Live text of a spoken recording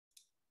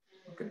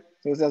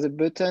So there's a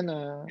button.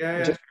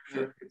 Yeah,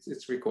 sure.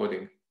 It's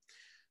recording.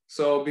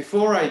 So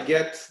before I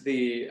get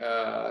the,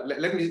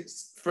 let me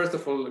first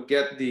of all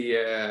get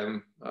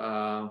the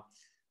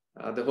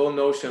whole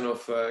notion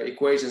of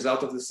equations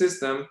out of the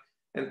system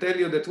and tell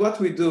you that what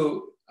we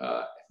do,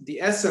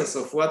 the essence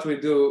of what we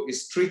do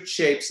is treat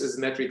shapes as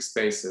metric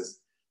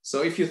spaces.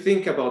 So if you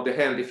think about the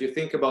hand, if you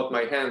think about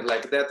my hand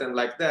like that and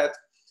like that,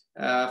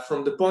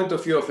 from the point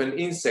of view of an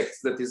insect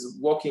that is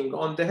walking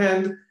on the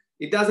hand,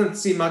 it doesn't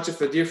see much of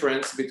a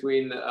difference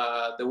between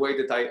the way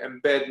that I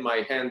embed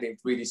my hand in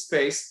 3D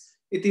space.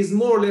 It is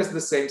more or less the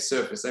same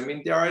surface. I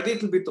mean, there are a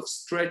little bit of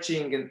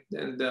stretching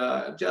and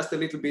just a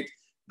little bit,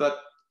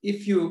 but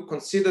if you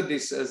consider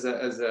this as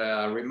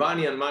a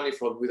Riemannian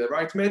manifold with the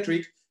right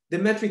metric, the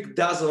metric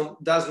does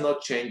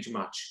not change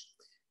much.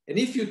 And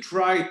if you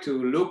try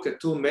to look at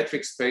two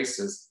metric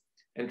spaces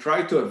and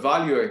try to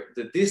evaluate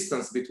the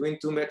distance between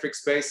two metric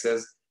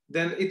spaces,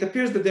 then it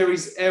appears that there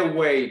is a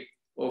way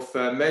of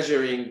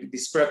measuring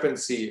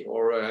discrepancy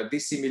or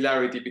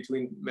dissimilarity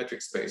between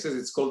metric spaces.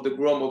 It's called the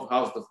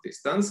Gromov-Hausdorff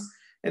distance.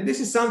 And this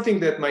is something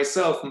that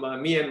myself,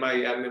 me and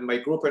my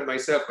group and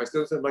myself, my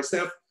students and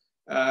myself,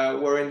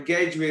 were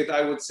engaged with,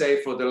 I would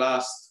say, for the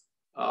last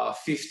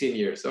 15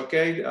 years,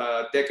 okay,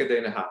 decade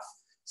and a half.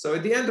 So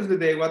at the end of the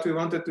day, what we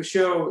wanted to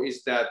show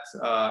is that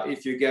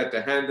if you get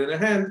a hand and a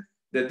hand,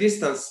 the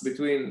distance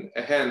between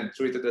a hand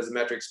treated as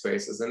metric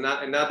spaces and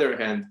another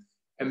hand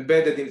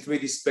embedded in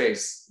 3D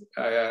space,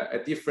 a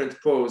different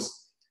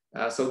pose.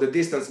 So the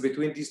distance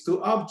between these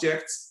two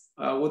objects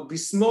would be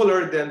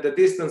smaller than the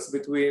distance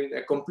between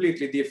a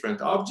completely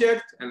different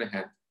object and a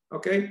hand,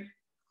 okay?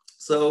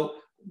 So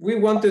we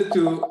wanted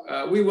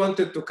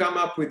to come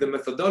up with a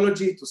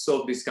methodology to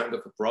solve this kind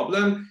of a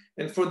problem.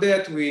 And for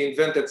that, we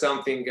invented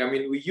something. I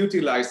mean, we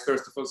utilized,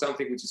 first of all,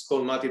 something which is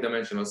called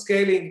multidimensional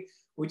scaling,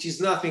 which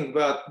is nothing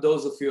but,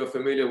 those of you who are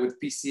familiar with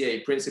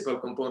PCA, principal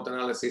component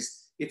analysis,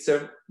 it's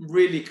a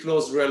really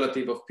close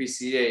relative of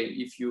PCA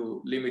if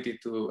you limit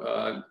it to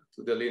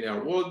the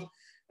linear world.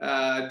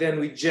 Then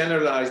we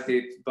generalized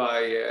it by,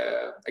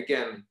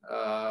 again,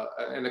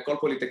 an Ecole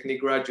Polytechnique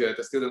graduate,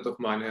 a student of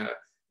mine,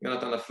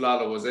 Jonathan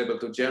Aflalo, was able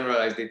to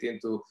generalize it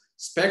into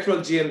spectral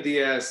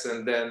GMDS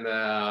and then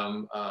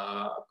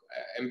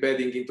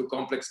embedding into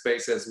complex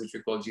spaces, which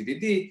we call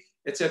GDD,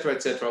 etc.,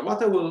 etc.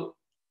 What I will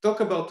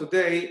talk about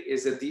today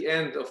is at the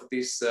end of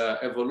this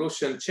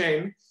evolution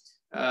chain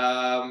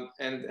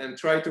and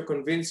try to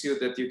convince you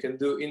that you can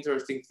do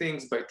interesting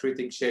things by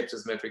treating shapes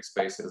as metric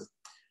spaces.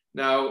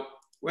 Now,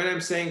 when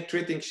I'm saying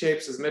treating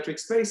shapes as metric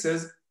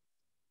spaces,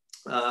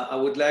 I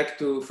would like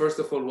to, first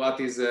of all, what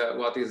is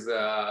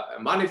a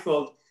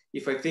manifold?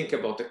 If I think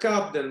about a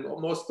cup, then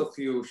most of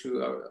you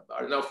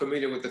are now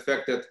familiar with the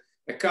fact that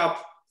a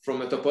cup,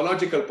 from a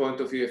topological point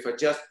of view, if I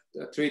just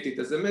treat it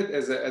as a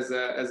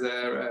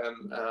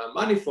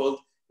manifold,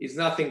 is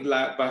nothing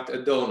but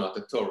a donut,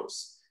 a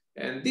torus.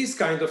 And this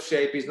kind of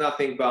shape is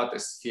nothing but a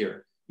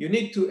sphere. You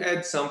need to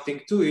add something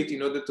to it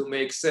in order to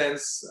make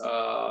sense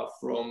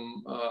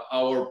from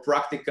our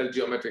practical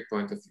geometric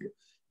point of view.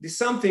 This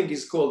something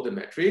is called the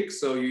metric.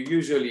 So you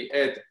usually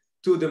add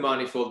to the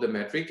manifold the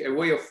metric, a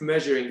way of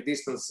measuring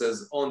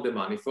distances on the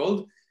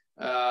manifold.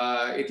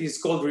 It is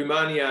called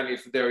Riemannian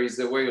if there is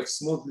a way of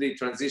smoothly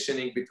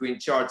transitioning between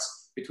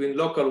charts, between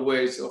local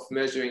ways of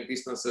measuring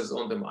distances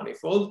on the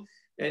manifold.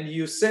 And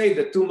you say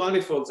that two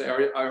manifolds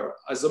are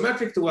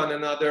isometric to one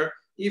another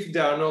if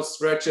there are no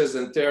stretches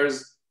and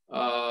tears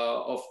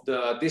of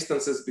the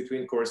distances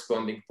between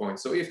corresponding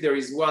points. So if there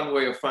is one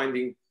way of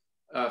finding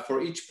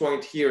for each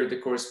point here, the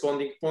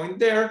corresponding point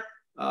there,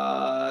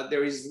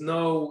 there is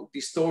no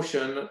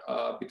distortion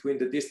between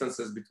the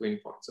distances between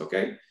points,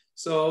 okay?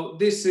 So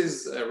this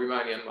is a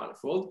Riemannian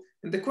manifold.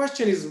 And the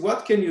question is,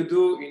 what can you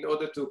do in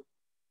order to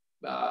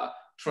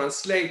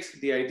translate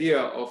the idea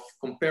of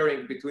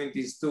comparing between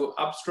these two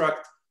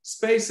abstract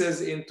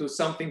spaces into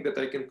something that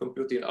I can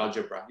compute in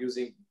algebra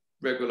using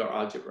regular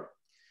algebra?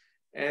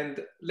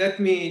 And let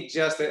me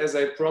just, as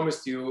I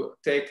promised you,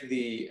 take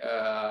the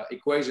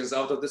equations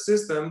out of the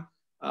system.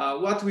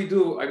 What we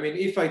do, I mean,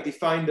 if I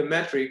define the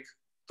metric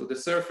to the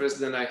surface,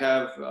 then I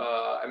have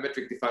a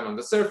metric defined on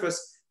the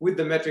surface. With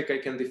the metric, I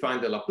can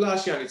define the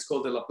Laplacian. It's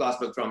called the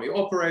Laplace-Beltrami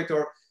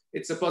operator.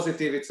 It's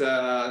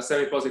a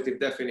semi-positive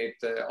definite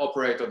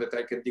operator that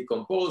I can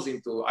decompose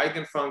into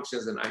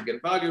eigenfunctions and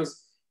eigenvalues.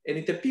 And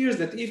it appears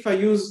that if I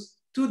use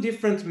two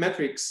different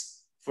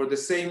metrics for the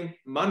same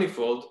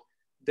manifold,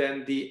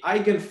 then the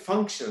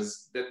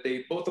eigenfunctions that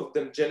both of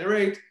them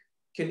generate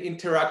can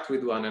interact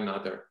with one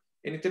another.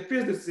 And it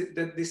appears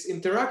that this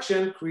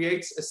interaction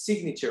creates a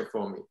signature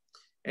for me.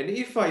 And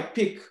if I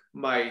pick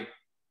my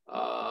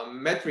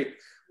metric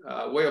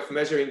way of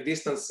measuring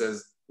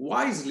distances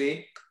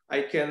wisely,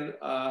 I can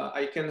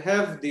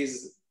have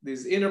these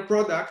inner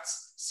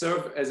products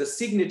serve as a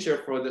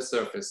signature for the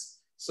surface.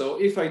 So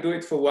if I do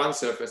it for one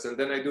surface and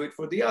then I do it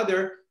for the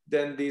other,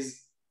 then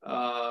these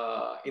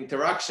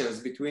interactions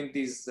between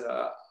these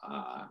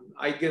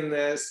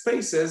eigen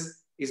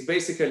spaces is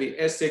basically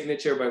a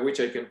signature by which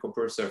I can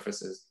compare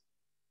surfaces.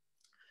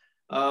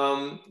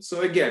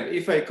 So again,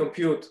 if I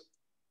compute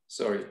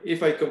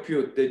if I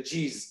compute the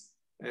G's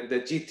and the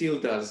G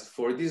tildes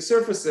for these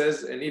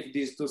surfaces, and if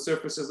these two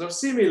surfaces are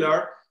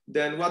similar,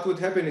 then what would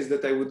happen is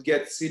that I would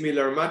get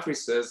similar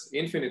matrices,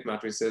 infinite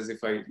matrices,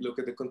 if I look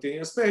at the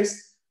continuous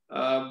space,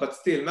 but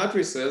still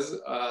matrices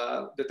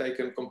that I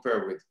can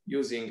compare with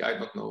using, I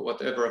don't know,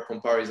 whatever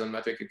comparison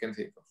metric you can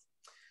think of.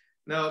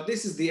 Now,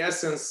 this is the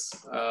essence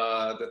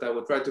that I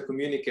will try to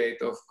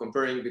communicate of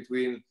comparing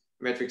between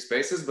metric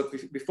spaces. But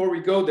before we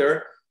go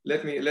there,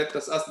 let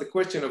us ask the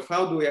question of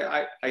how do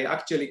I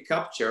actually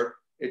capture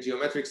a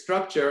geometric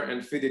structure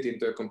and feed it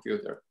into a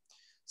computer.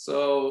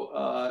 So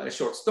a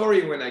short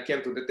story, when I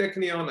came to the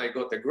Technion, I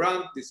got a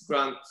grant. This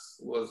grant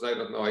was, I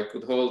don't know, I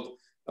could hold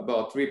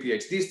about 3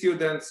 PhD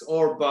students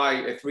or buy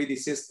a 3D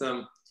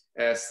system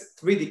as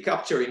 3D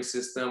capturing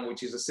system,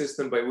 which is a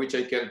system by which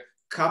I can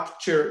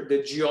capture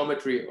the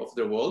geometry of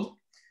the world.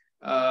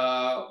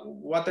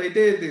 What I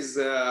did is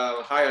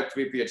hire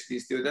 3 PhD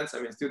students.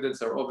 I mean,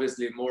 students are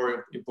obviously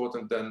more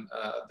important than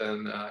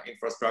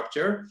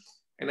infrastructure.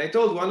 And I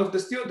told one of the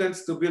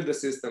students to build a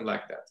system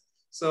like that.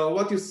 So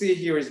what you see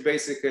here is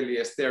basically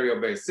a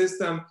stereo-based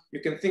system. You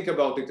can think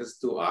about it as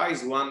two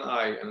eyes, one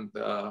eye and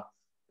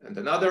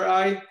another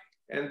eye.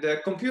 And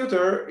the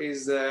computer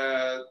is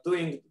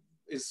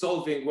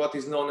solving what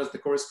is known as the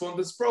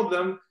correspondence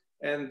problem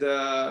and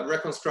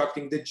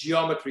reconstructing the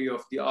geometry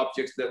of the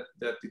objects that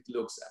it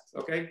looks at,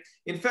 okay?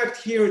 In fact,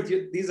 here,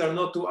 these are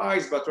not two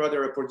eyes, but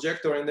rather a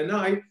projector and an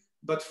eye.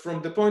 But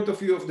from the point of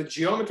view of the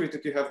geometry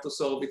that you have to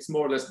solve, it's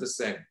more or less the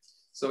same.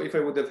 So if I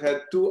would have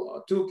had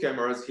two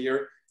cameras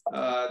here,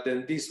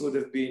 then this would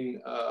have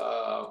been,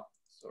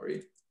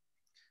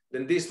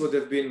 then this would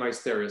have been my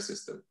stereo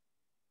system.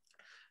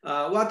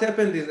 What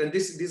happened is, and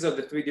these are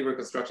the 3D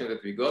reconstruction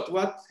that we got.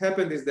 What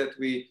happened is that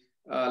we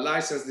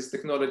licensed this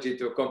technology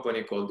to a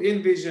company called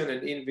InVision,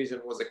 and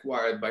InVision was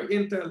acquired by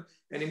Intel.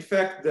 And in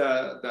fact,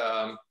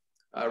 the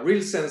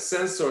RealSense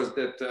sensors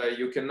that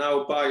you can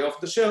now buy off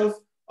the shelf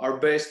are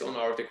based on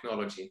our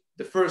technology.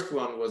 The first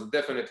one was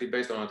definitely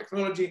based on our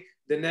technology.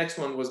 The next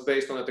one was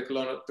based on a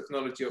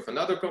technology of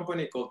another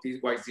company called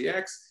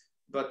TYZX.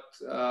 But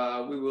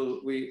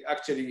we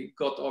actually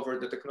got over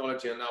the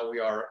technology, and now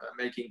we are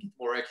making it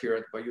more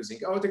accurate by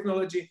using our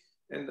technology.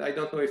 And I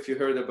don't know if you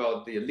heard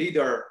about the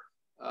LiDAR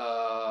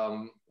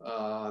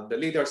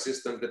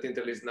system that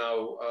Intel is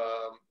now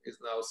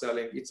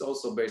selling. It's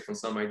also based on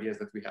some ideas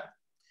that we had.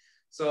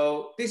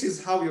 So this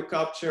is how you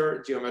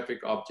capture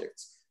geometric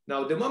objects.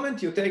 Now, the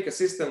moment you take a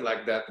system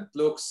like that, it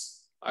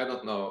looks, I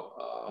don't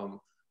know,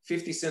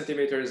 50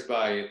 centimeters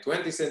by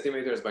 20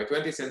 centimeters by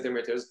 20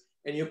 centimeters,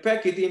 and you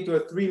pack it into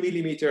a 3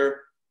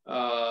 millimeter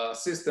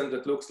system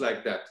that looks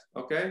like that,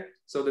 okay?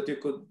 So that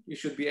you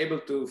should be able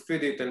to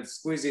fit it and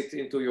squeeze it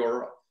into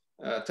your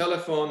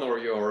telephone or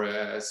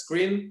your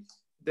screen,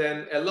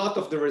 then a lot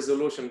of the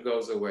resolution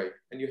goes away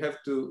and you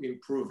have to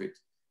improve it.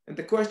 And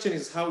the question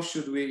is, how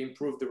should we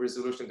improve the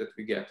resolution that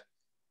we get?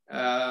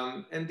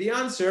 And the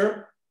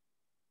answer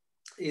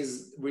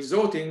is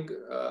resorting,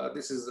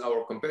 this is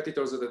our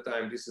competitors at the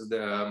time, this is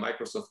the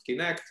Microsoft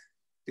Kinect,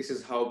 this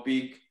is how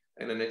big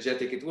and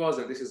energetic it was,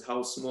 and this is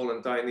how small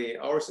and tiny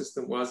our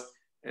system was.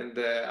 And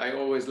I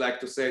always like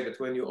to say that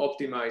when you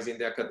optimize in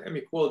the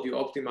academic world, you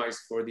optimize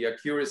for the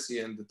accuracy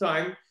and the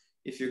time.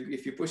 If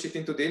you push it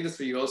into the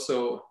industry, you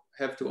also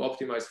have to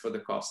optimize for the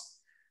cost.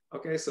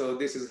 Okay, so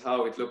this is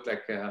how it looked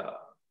like,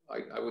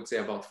 I would say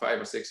about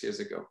 5 or 6 years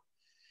ago.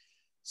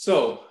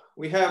 So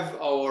we have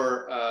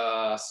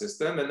our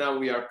system, and now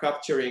we are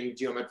capturing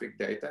geometric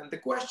data. And the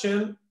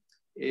question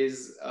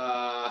is,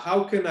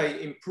 how can I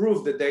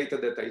improve the data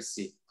that I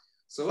see?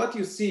 So what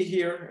you see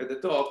here at the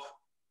top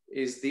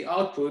is the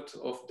output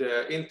of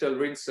the Intel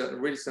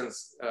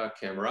RealSense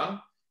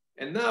camera.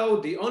 And now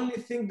the only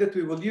thing that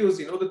we will use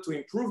in order to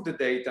improve the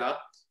data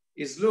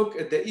is look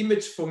at the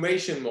image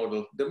formation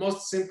model, the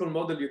most simple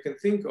model you can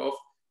think of.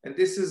 And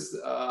this is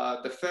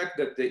the fact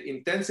that the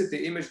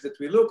intensity image that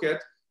we look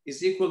at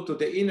is equal to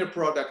the inner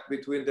product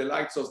between the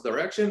light source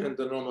direction and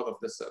the normal of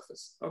the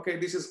surface. Okay,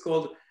 this is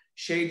called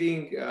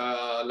shading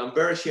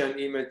Lambertian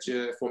image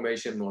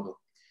formation model.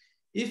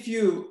 If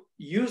you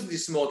use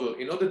this model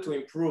in order to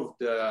improve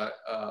the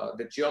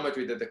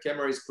geometry that the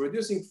camera is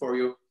producing for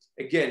you,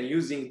 again,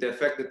 using the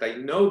fact that I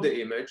know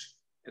the image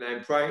and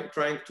I'm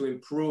trying to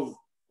improve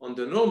on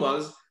the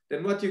normals,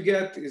 then what you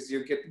get is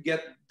you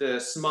get the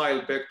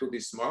smile back to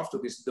this Smurf, to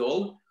this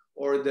doll,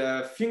 or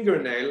the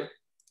fingernail.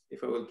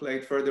 If I will play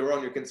it further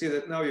on, you can see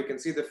that now you can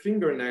see the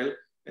fingernail,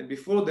 and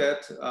before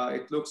that,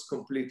 it looks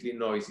completely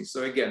noisy.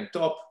 So again,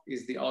 top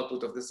is the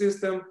output of the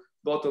system,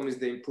 bottom is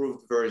the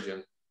improved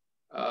version.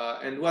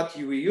 And what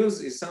we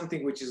use is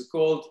something which is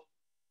called,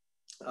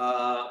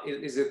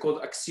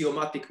 called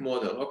axiomatic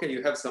model. Okay,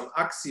 you have some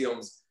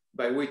axioms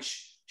by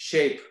which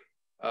shape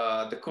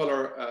the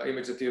color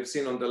image that you have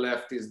seen on the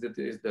left is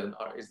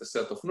the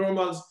set of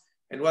normals.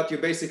 And what you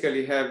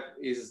basically have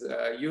is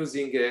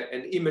using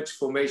an image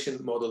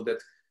formation model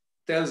that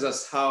tells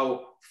us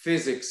how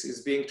physics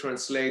is being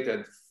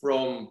translated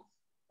from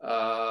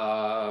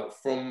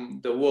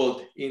the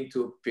world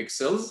into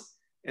pixels.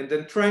 and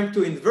then trying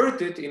to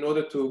invert it in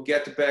order to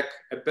get back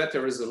a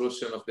better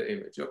resolution of the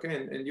image, okay?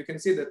 And you can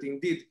see that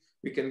indeed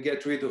we can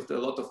get rid of a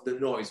lot of the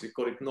noise. We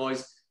call it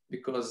noise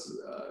because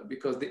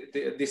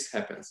this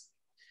happens.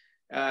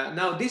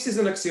 Now, this is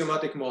an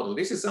axiomatic model.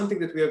 This is something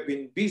that we have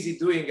been busy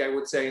doing, I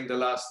would say, in the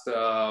last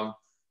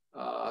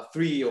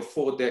 3 or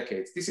 4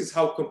 decades. This is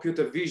how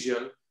computer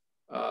vision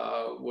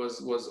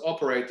was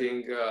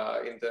operating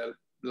in the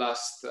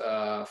last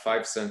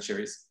 5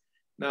 centuries.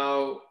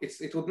 Now,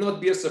 it would not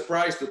be a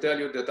surprise to tell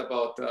you that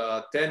about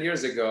 10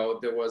 years ago,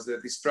 there was a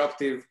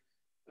disruptive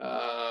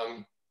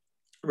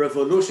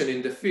revolution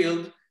in the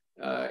field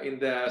in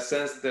the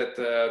sense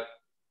that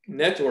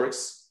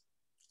networks,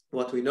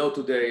 what we know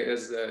today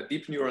as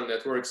deep neural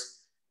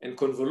networks and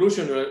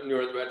convolutional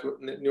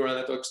neural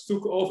networks,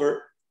 took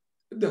over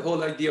the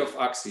whole idea of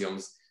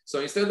axioms.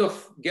 So instead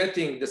of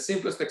getting the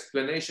simplest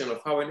explanation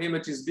of how an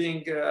image is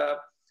being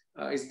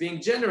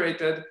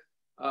generated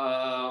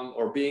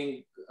or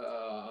being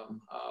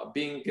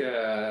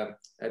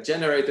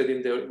generated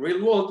in the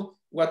real world,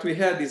 what we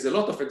had is a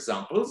lot of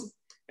examples.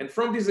 And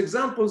from these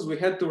examples, we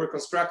had to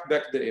reconstruct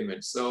back the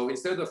image. So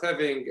instead of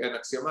having an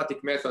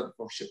axiomatic method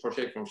for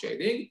shape from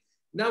shading,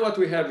 now what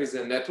we have is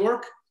a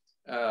network,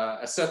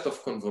 a set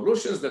of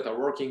convolutions that are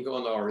working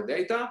on our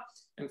data.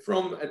 And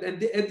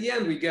at the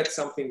end, we get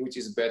something which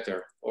is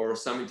better, or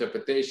some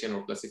interpretation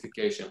or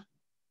classification.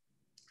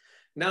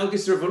 Now,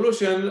 this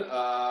revolution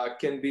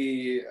can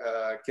be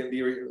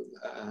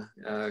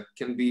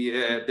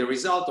the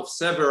result of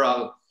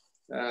several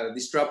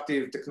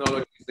disruptive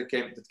technologies that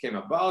came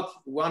about.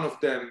 One of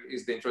them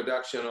is the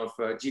introduction of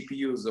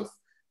GPUs of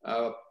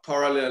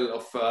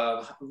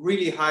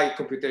really high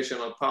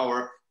computational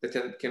power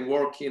that can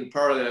work in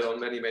parallel on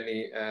many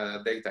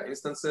data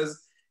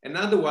instances.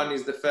 Another one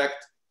is the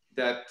fact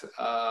that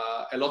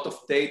a lot of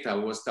data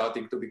was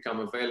starting to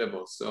become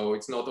available. So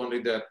it's not only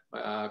the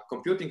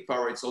computing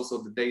power, it's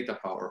also the data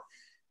power.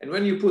 And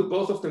when you put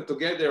both of them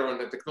together on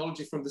the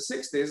technology from the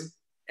 60s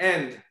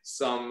and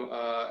some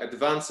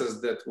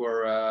advances that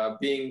were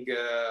being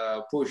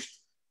pushed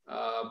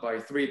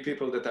by 3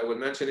 people that I will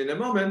mention in a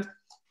moment,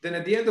 then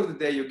at the end of the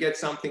day, you get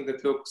something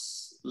that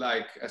looks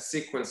like a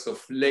sequence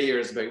of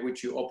layers by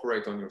which you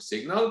operate on your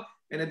signal.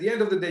 And at the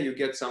end of the day, you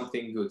get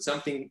something good,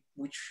 something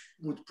which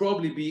would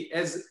probably be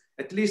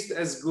at least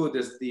as good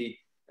as the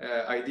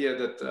idea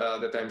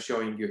that I'm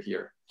showing you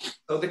here.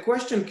 So the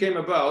question came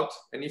about,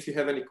 and if you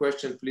have any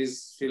question,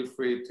 please feel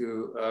free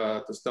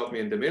to stop me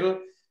in the middle.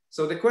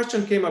 So the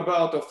question came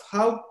about of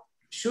how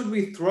should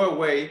we throw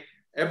away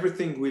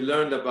everything we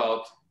learned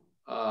about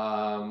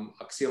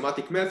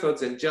axiomatic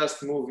methods and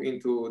just move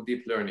into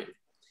deep learning?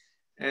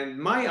 And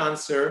my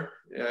answer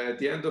at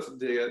the end of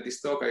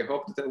this talk, I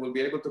hope that I will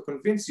be able to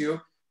convince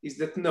you, is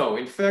that no.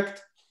 In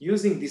fact,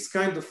 using this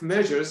kind of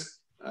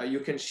measures, you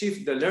can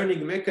shift the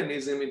learning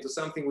mechanism into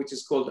something which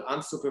is called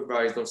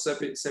unsupervised or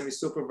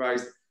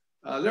semi-supervised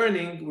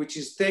learning, which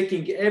is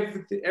taking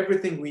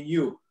everything we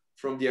knew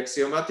from the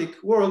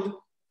axiomatic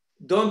world.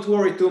 Don't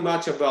worry too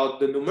much about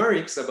the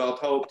numerics, about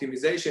how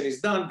optimization is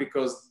done,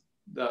 because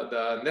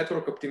the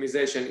network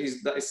optimization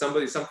is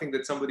something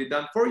that somebody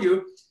done for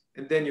you,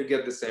 and then you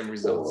get the same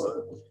results.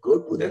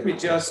 Let me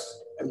just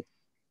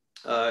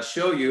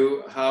show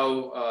you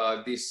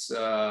how this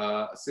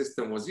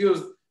system was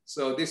used.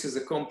 So this is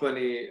a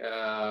company,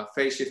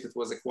 Faceshift, that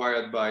was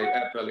acquired by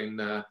Apple in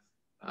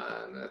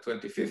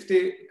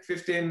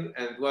 2015.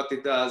 And what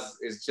it does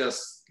is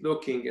just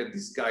looking at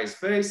this guy's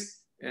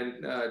face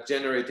and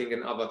generating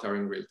an avatar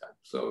in real time.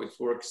 So it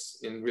works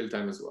in real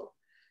time as well.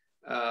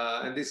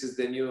 And this is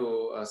the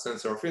new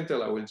sensor of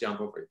Intel. I will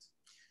jump over it.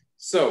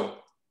 So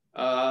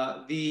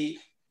the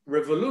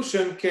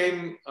revolution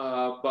came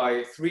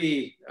by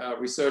 3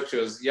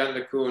 researchers, Jan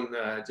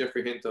LeCun,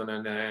 Jeffrey Hinton,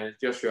 and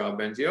Joshua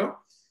Bengio,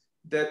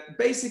 that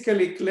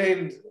basically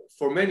claimed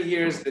for many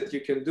years that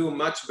you can do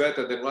much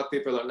better than what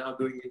people are now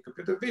doing in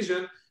computer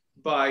vision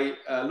by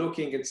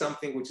looking at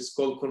something which is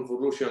called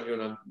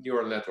convolutional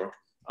neural network.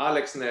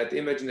 AlexNet,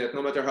 ImageNet,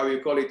 no matter how you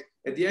call it,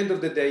 at the end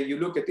of the day, you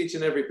look at each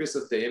and every piece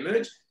of the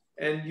image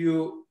and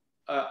you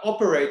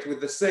operate with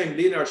the same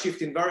linear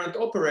shift invariant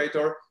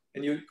operator,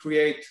 and you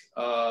create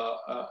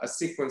a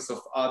sequence of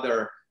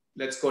other,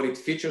 let's call it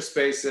feature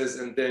spaces,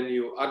 and then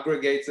you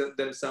aggregate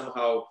them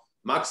somehow,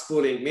 max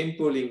pooling, min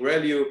pooling,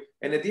 ReLU.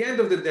 And at the end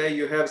of the day,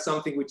 you have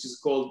something which is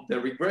called the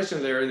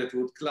regression layer that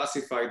would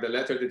classify the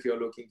letter that you're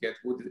looking at.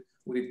 Would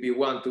it be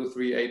 1, 2,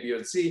 3, A, B,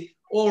 or C,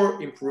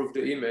 or improve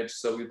the image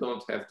so you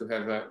don't have to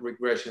have a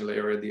regression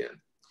layer at the end.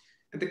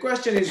 And the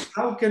question is,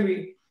 how can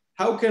we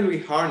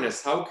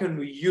harness, how can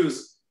we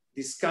use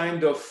this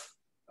kind of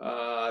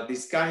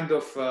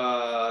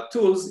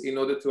tools in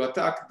order to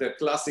attack the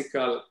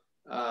classical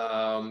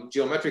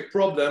geometric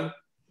problem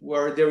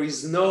where there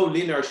is no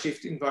linear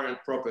shift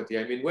invariant property?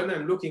 I mean, when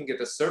I'm looking at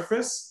a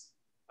surface,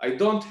 I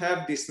don't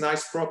have this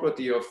nice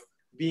property of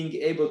being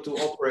able to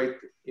operate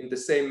in the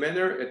same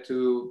manner at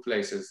 2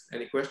 places.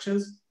 Any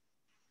questions?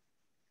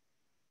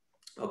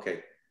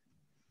 Okay,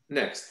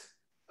 next.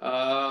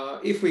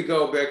 If we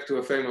go back to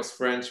a famous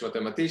French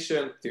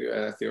mathematician,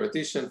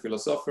 theoretician,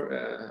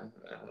 philosopher,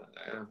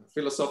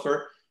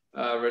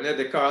 René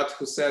Descartes,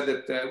 who said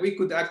that we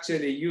could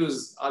actually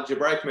use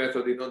algebraic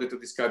method in order to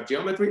describe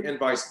geometry and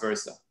vice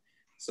versa.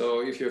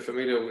 So if you're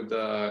familiar with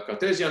the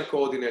Cartesian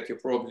coordinate, you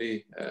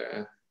probably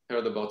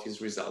heard about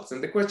his results.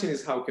 And the question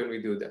is, how can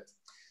we do that?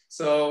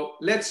 So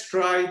let's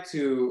try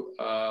to,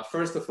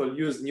 first of all,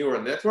 use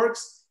neural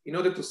networks in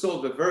order to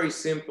solve a very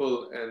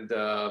simple and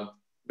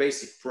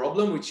basic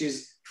problem, which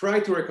is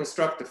try to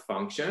reconstruct a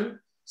function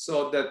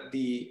so that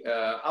the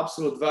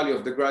absolute value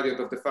of the gradient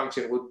of the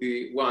function would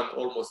be 1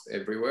 almost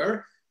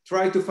everywhere.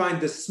 Try to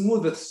find the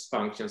smoothest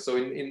function. So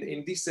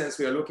in this sense,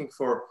 we are looking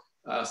for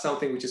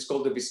something which is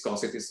called the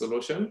viscosity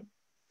solution.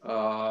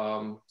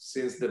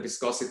 Since the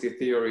viscosity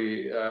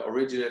theory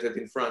originated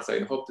in France, I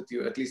hope that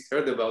you at least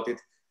heard about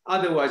it.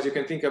 Otherwise, you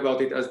can think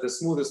about it as the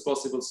smoothest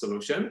possible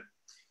solution.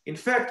 In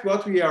fact,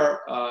 what we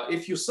are,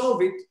 if you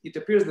solve it, it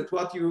appears that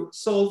what you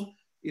solve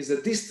is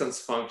a distance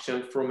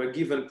function from a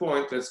given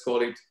point. Let's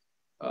call it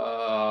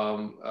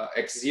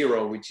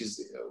x0, which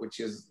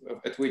is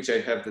at which I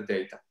have the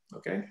data.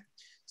 Okay.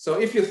 So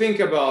if you think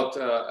about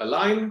a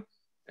line,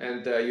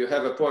 and you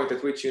have a point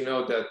at which you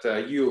know that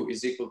u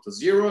is equal to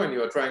 0, and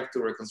you are trying to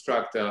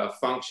reconstruct a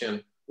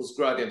function whose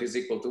gradient is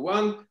equal to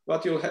 1,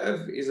 what you'll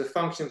have is a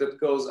function that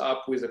goes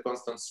up with a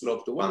constant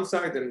slope to one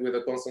side and with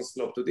a constant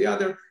slope to the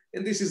other,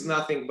 and this is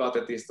nothing but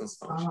a distance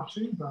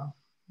function.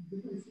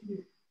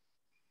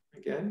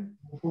 Again?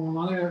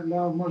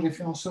 Là, moi, j'ai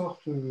fait en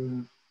sorte...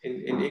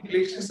 In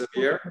English,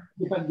 Xavier?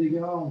 Il n'y a pas de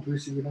dégâts, on peut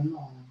essayer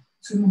maintenant.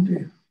 C'est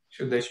monté.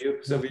 Should I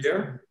mute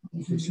Xavier?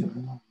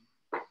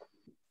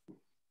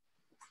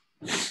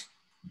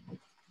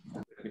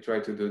 Let me try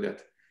to do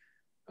that.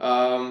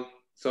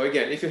 So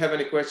again, if you have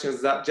any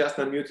questions, just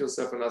unmute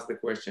yourself and ask the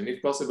question,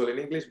 if possible in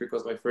English,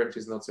 because my French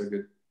is not so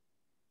good.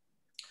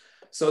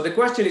 So the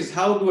question is,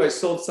 how do I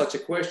solve such a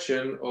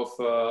question of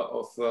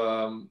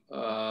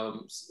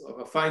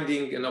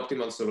finding an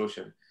optimal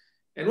solution?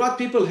 And what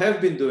people have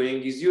been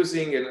doing is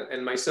using,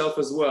 and myself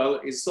as well,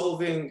 is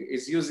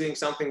using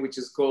something which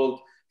is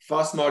called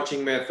fast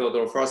marching method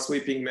or fast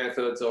sweeping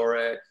methods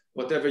or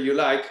whatever you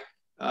like,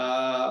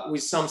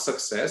 with some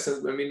success.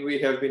 And I mean, we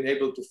have been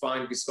able to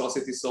find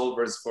viscosity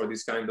solvers for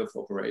this kind of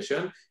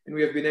operation, and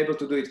we have been able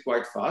to do it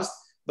quite fast,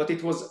 but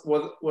it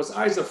was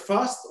either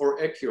fast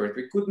or accurate.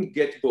 We couldn't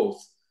get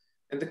both.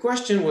 And the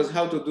question was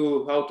how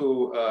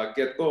to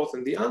get both.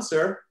 And the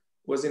answer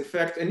was, in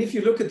fact, and if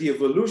you look at the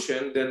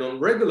evolution, then on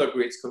regular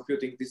grids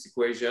computing this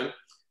equation,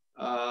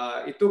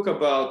 it took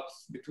about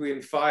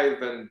between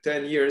 5 and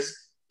 10 years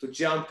to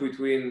jump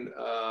between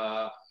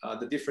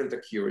the different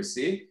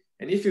accuracy.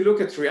 And if you look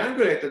at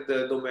triangulated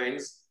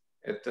domains,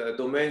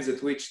 domains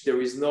at which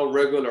there is no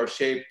regular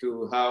shape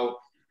to how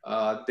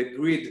the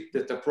grid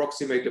that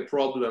approximate the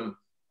problem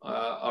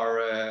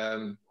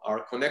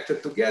are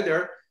connected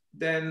together,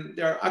 then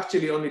there are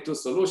actually only two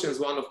solutions.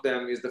 One of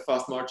them is the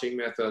fast marching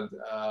method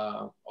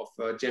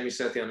of Jamie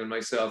Techion and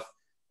myself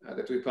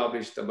that we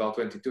published about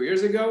 22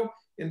 years ago.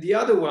 And the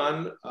other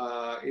one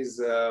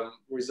is a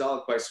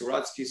result by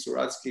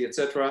Suratsky,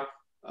 etc.,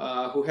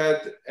 who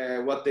had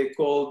what they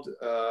called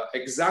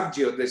they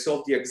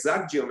solved the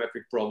exact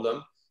geometric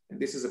problem. And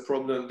this is a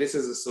problem, this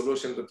is a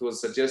solution that was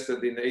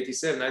suggested in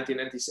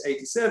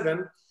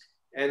 1987.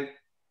 And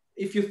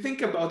if you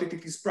think about it,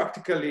 it is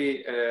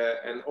practically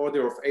an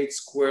order of h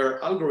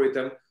square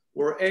algorithm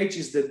where h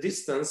is the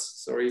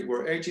distance,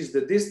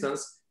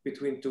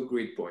 between two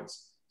grid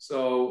points.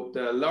 So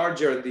the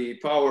larger the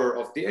power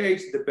of the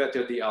h, the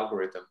better the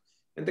algorithm.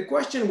 And the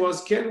question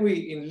was, can we,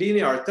 in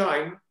linear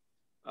time,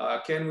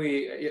 can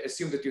we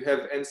assume that you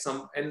have n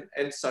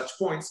such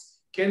points?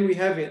 Can we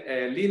have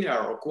a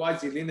linear or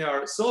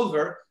quasi-linear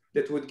solver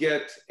that would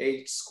get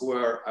h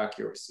square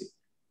accuracy?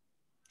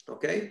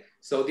 Okay,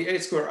 so the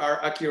h square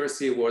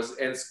accuracy was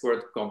n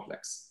squared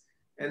complex.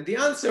 And the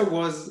answer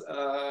was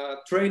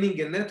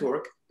training a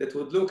network that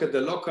would look at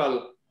the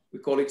local, we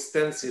call it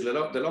stencil,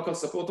 the local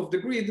support of the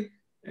grid.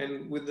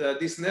 And with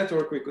this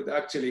network, we could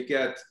actually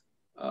get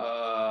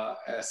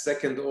a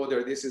second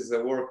order. This is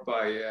a work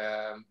by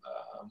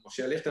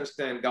Moshe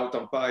Lichtenstein,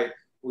 Gautam Pai,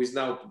 who is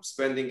now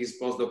spending his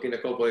postdoc in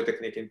Ecole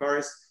Polytechnique in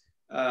Paris,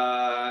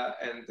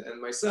 and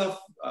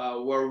myself,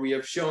 where we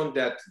have shown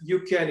that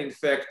you can, in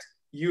fact,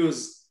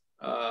 use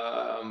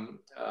a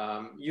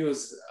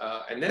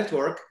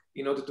network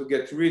in order to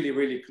get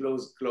really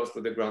close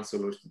to the ground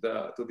solution,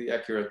 to the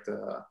accurate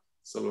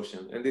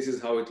solution. And this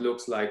is how it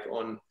looks like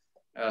on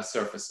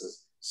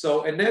surfaces.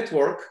 So a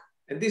network,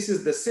 and this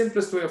is the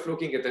simplest way of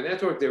looking at a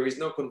network. There is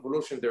no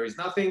convolution, there is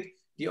nothing.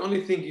 The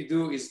only thing you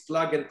do is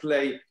plug and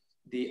play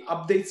the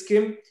update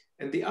scheme.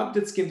 And the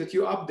update scheme that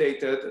you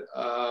updated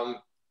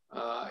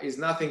is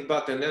nothing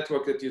but a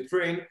network that you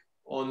train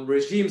on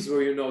regimes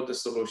where you know the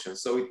solution.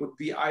 So it would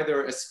be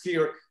either a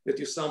sphere that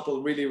you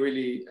sample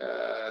really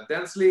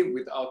densely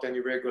without any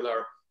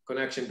regular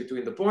connection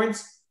between the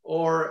points,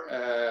 or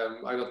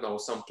I don't know,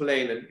 some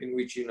plane in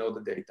which you know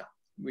the data,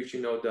 which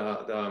you know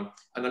the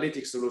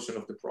analytic solution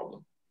of the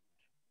problem.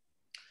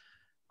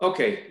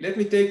 Okay, let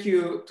me take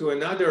you to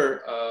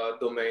another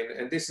domain,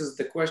 and this is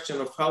the question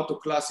of how to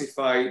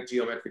classify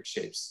geometric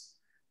shapes.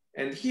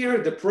 And here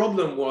the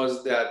problem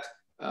was that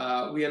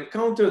we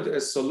encountered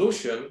a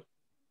solution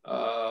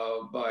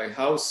by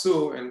Hao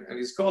Su and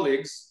his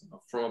colleagues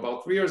from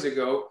about 3 years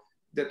ago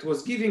that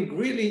was giving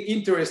really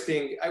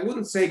interesting, I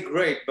wouldn't say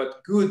great,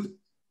 but good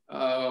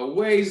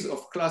ways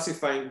of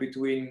classifying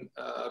between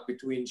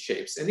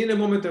shapes. And in a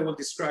moment, I will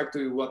describe to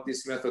you what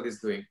this method is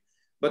doing.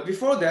 But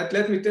before that,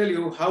 let me tell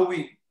you how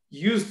we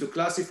used to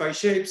classify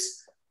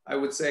shapes, I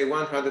would say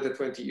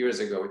 120 years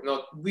ago.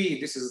 Not we,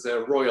 this is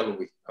a royal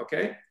we,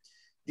 okay?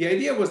 The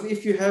idea was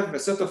if you have a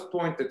set of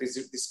points that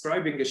is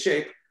describing a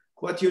shape,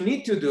 what you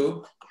need to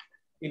do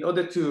in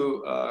order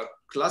to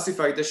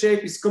classify the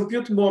shape is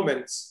compute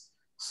moments.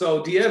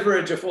 So the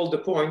average of all the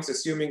points,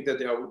 assuming that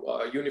they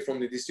are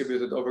uniformly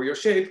distributed over your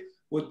shape,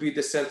 would be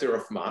the center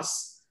of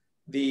mass.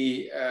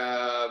 The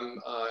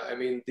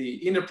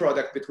inner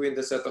product between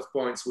the set of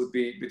points would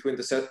be between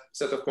the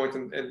set of points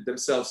and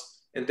themselves,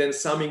 and then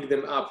summing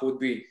them up would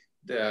be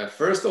the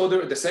first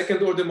order, the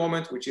second order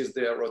moment, which is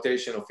the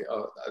rotation of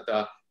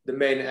the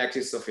main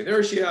axis of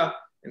inertia,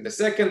 and the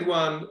second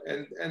one,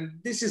 and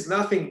this is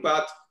nothing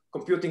but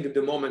computing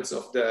the moments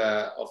of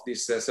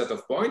this set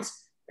of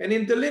points. And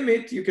in the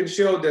limit, you can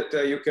show that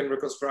you can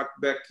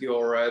reconstruct back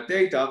your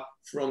data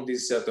from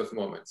this set of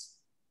moments.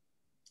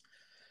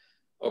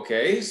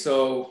 Okay,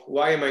 so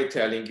why am I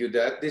telling you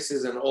that? This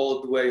is an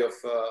old way of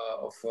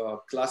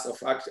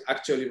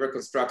actually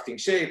reconstructing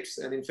shapes.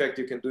 And in fact,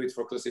 you can do it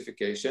for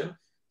classification.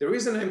 The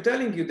reason I'm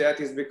telling you that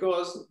is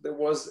because there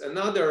was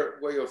another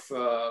way of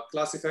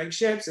classifying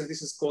shapes, and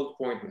this is called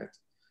PointNet.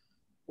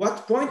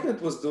 What PointNet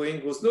was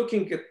doing was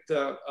looking at,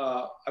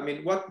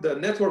 what the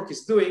network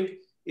is doing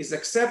is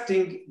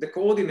accepting the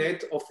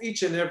coordinate of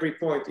each and every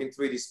point in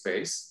 3D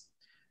space,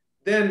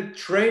 then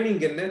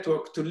training a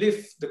network to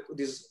lift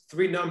these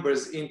three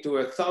numbers into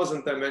a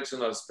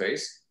 1,000-dimensional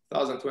space,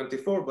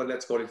 1,024, but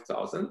let's call it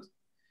 1,000.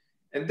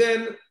 And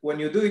then when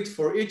you do it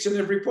for each and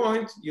every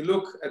point, you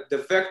look at the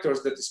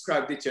vectors that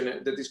describe each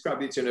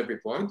and every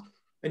point,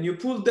 and you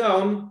pull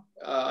down,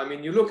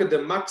 you look at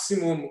the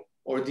maximum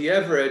or the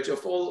average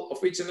of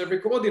each and every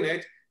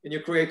coordinate, and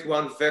you create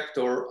one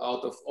vector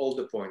out of all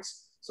the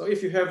points. So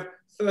if you have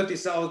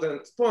 30,000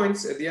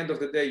 points, at the end of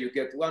the day, you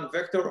get one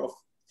vector of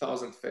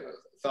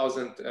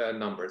 1,000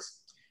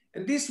 numbers.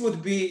 And this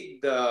would be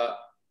the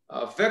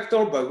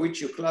vector by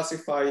which you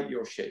classify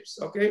your shapes,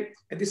 okay?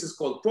 And this is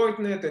called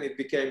PointNet, and it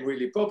became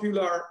really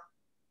popular.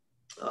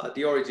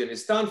 The origin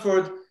is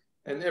Stanford,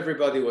 and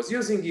everybody was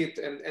using it,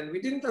 and we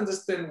didn't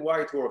understand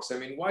why it works. I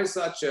mean, why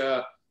such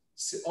a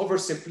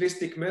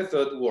oversimplistic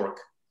method work?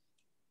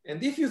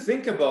 And if you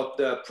think about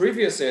the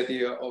previous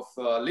idea of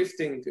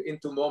lifting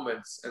into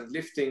moments and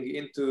lifting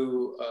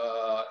into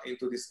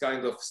this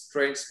kind of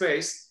strange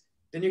space,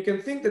 then you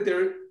can think that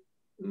there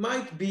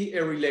might be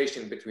a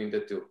relation between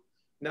the two.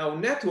 Now,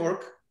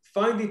 network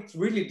find it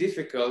really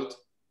difficult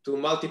to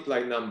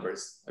multiply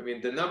numbers. I mean,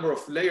 the number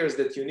of layers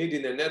that you need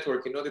in a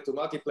network in order to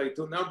multiply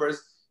two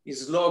numbers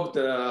is log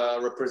the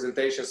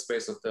representation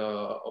space of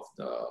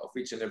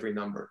each and every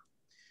number.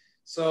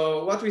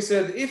 So what we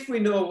said, if we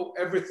know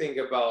everything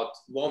about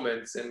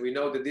moments and we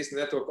know that this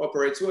network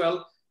operates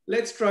well,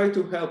 let's try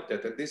to help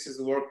that. And this is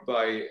work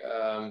by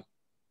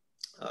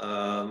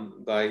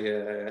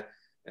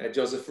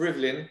Joseph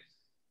Rivlin,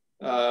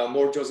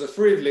 Joseph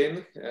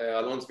Rivlin,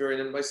 Alon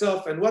Zverin and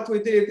myself. And what we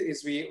did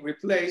is we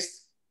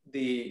replaced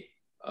the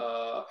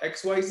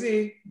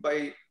XYZ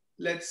by,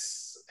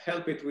 let's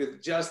help it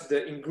with just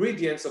the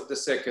ingredients of the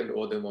second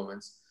order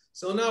moments.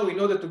 So now in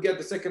order to get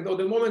the second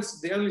order moments,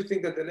 the only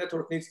thing that the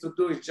network needs to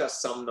do is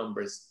just sum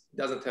numbers. It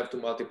doesn't have to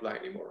multiply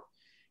anymore.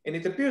 And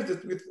it appears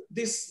that with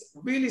this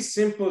really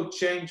simple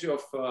change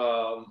of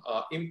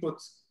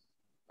input,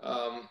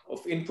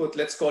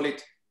 let's call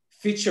it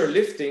feature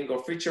lifting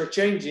or feature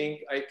changing,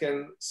 I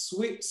can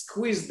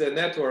squeeze the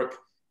network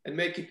and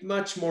make it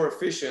much more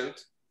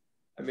efficient.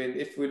 I mean,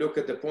 if we look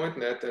at the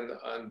PointNet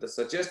and the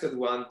suggested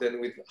one,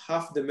 then with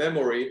half the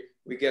memory,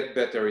 we get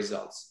better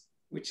results,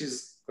 which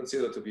is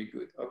considered to be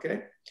good,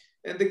 okay?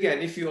 And again,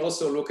 if you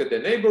also look at the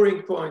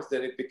neighboring points,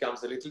 then it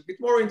becomes a little bit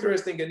more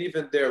interesting, and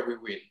even there we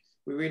win.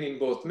 We win in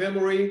both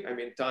memory, I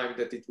mean, time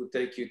that it would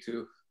take you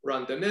to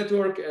run the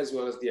network, as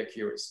well as the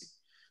accuracy.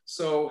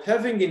 So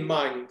having in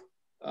mind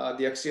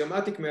the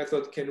axiomatic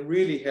method can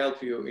really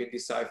help you in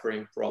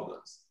deciphering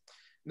problems.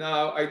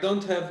 Now, I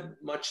don't have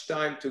much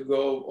time to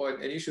go,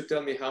 and you should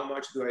tell me how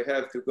much do I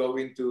have to go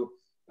into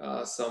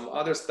some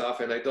other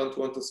stuff, and I don't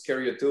want to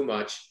scare you too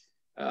much.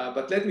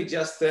 But let me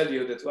just tell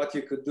you that what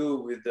you could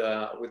do with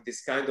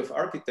this kind of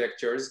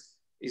architectures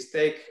is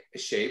take a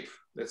shape,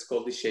 let's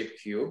call the shape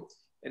Q,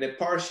 and a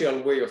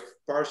partial way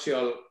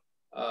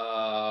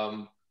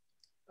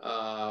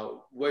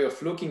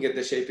of looking at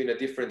the shape in a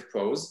different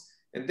pose.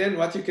 And then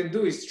what you can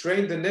do is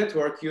train the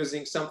network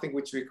using something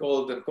which we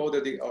call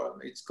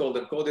it's called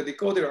encoded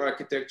decoder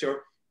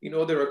architecture in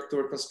order to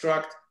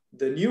reconstruct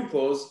the new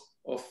pose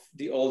of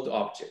the old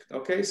object.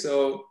 Okay,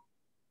 so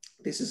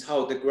this is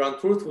how the ground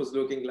truth was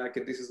looking like,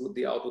 and this is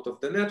the output of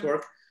the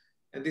network.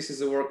 And this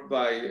is a work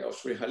by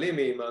Oshri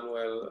Halimi,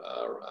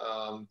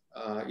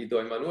 Ido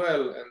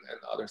Emanuel, and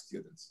other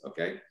students,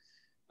 okay?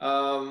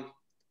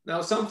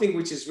 Now, something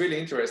which is really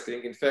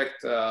interesting, in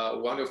fact,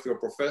 one of your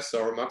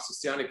professor, Max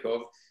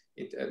Usyanikov,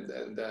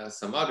 and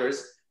some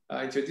others,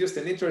 introduced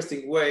an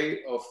interesting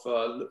way of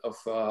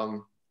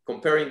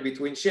comparing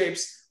between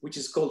shapes, which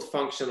is called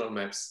functional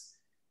maps.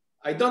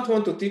 I don't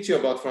want to teach you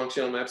about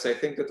functional maps. I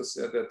think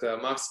that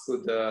Max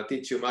could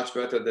teach you much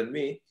better than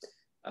me.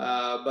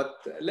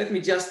 But let me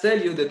just tell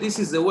you that this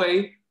is a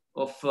way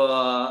of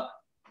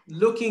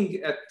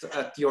looking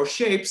at your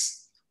shapes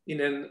in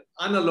an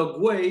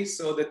analog way,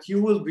 so that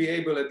you will be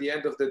able at the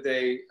end of the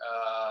day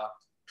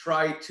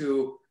try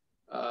to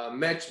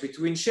match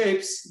between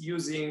shapes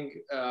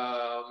using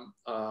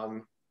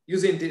the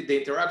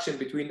interaction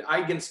between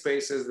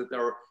eigenspaces that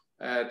are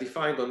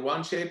defined on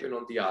one shape and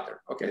on the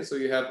other. Okay, so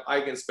you have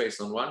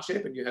eigenspace on one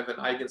shape and you have an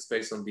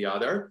eigenspace on the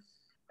other.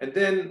 And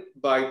then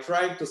by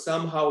trying to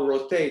somehow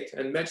rotate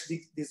and match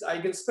these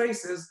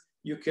eigenspaces,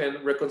 you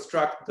can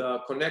reconstruct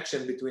the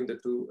connection between the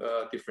two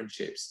different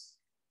shapes.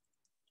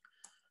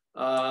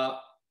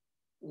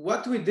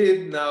 What we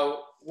did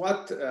now,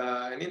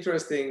 an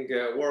interesting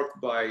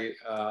work by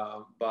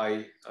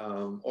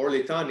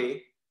Orly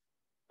Tani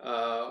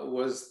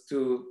was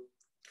to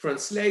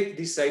translate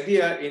this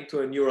idea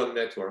into a neural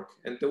network.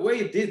 And the way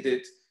he did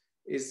it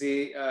is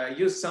he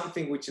used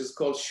something which is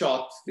called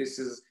SHOT. This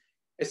is,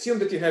 assume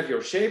that you have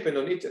your shape, and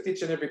at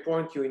each and every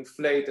point you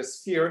inflate a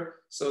sphere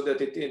so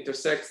that it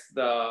intersects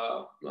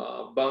the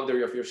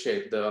boundary of your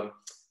shape, the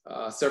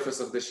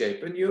surface of the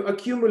shape. And you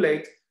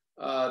accumulate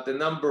the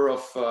number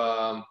of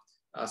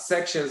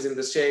sections in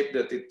the shape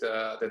that it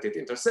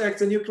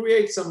intersects, and you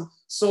create some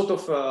sort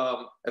of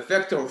a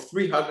vector of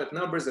 300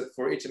 numbers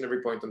for each and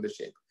every point on the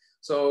shape.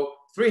 So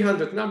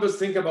 300 numbers,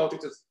 think about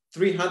it as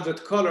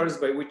 300 colors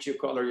by which you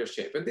color your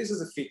shape. And this is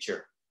a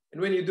feature.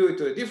 And when you do it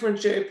to a different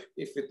shape,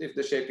 if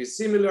the shape is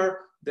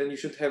similar, then you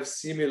should have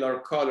similar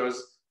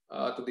colors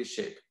to this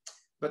shape.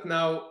 But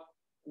now,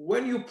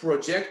 when you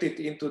project it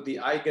into the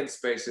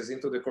eigenspaces,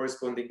 into the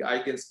corresponding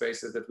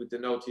eigenspaces that we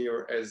denote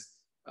here as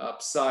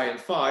psi and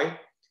phi,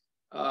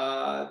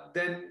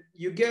 then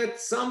you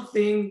get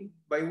something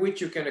by which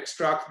you can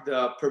extract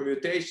the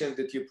permutation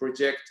that you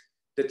project,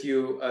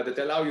 that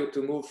allow you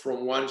to move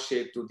from one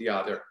shape to the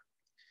other.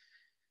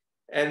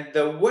 And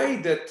the way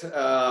that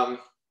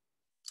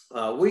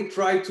we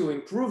try to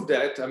improve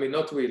that, I mean,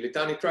 not we,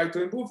 Litani tried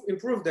to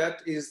improve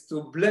that, is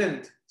to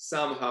blend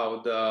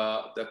somehow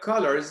the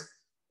colors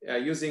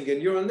using a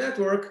neural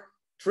network,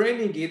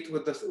 training it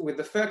with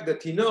the fact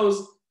that he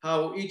knows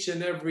how each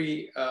and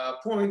every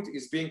point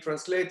is being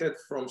translated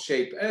from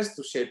shape S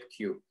to shape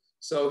Q.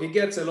 So he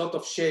gets a lot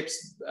of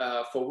shapes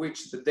for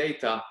which the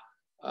data,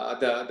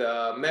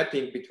 the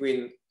mapping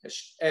between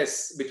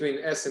S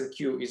and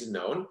Q is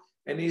known.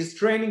 And he's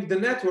training the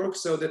network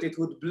so that it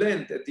would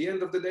blend at the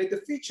end of the day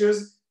the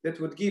features that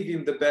would give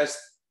him the best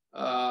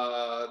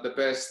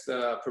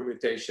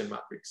permutation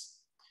matrix.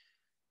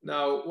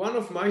 Now, one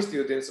of my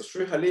students,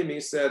 Oshri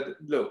Halimi, said,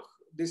 look,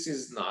 this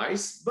is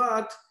nice,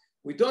 but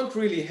we don't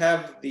really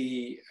have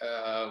the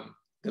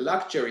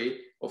luxury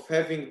of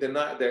having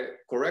the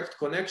correct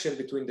connection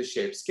between the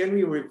shapes. Can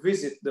we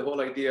revisit the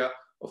whole idea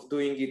of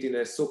doing it in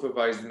a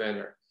supervised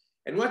manner?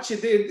 And what she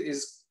did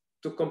is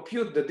to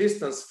compute the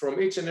distance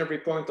from each and every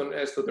point on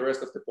S to the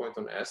rest of the point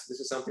on S. This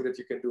is something that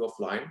you can do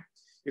offline.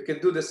 You can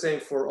do the same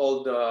for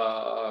all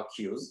the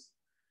Qs.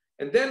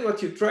 And then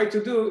what you try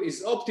to do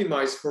is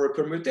optimize for a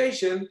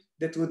permutation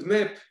that would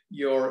map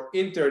your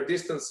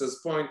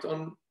interdistances point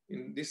on,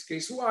 in this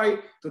case, Y,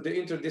 to the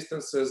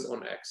interdistances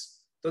on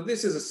X. So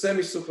this is a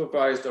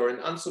semi-supervised or an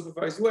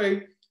unsupervised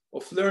way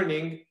of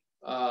learning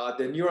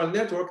the neural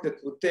network that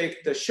would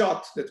take the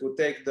shot, that would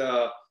take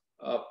the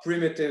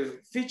primitive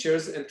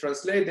features and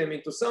translate them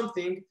into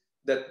something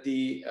that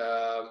the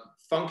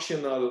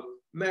functional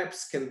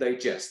maps can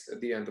digest at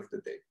the end of the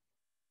day.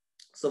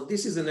 So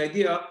this is an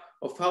idea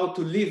of how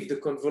to leave the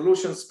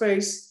convolution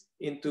space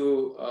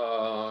into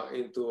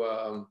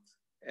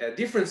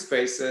different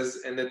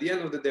spaces, and at the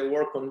end of the day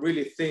work on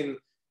really thin,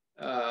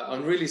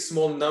 on really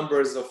small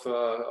numbers of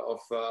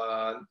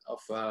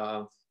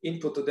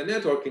input to the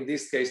network, in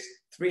this case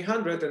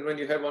 300, and when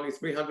you have only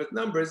 300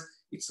 numbers,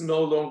 it's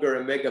no longer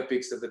a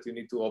megapixel that you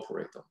need to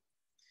operate on.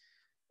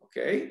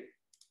 Okay.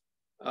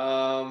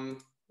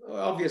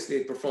 Obviously,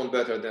 it performed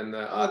better than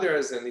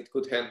others, and it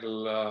could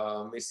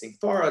handle missing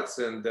parts,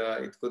 and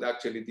it could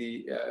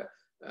actually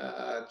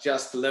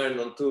just learn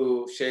on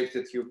two shapes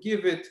that you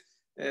give it,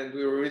 and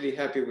we were really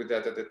happy with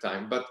that at the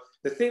time. But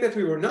the thing that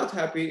we were not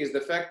happy is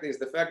the fact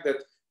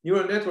that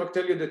neural network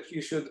tell you that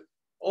you should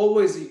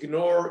always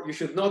ignore, you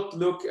should not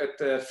look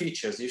at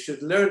features, you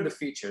should learn the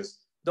features.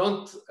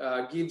 Don't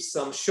give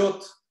some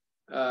shot,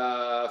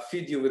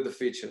 feed you with the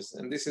features.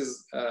 And this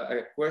is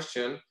a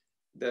question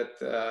that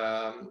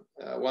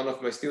one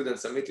of my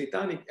students, Amit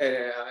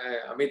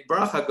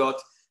Bracha, got,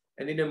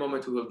 and in a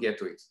moment we will get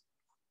to it.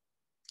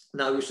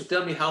 Now you should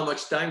tell me how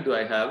much time do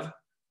I have?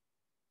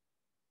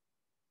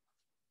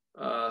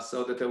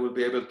 so that I will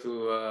be able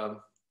to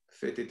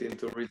fit it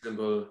into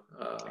reasonable,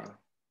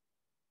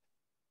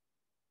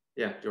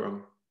 yeah,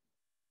 Jerome.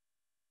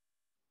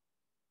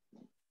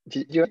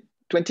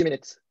 20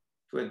 minutes.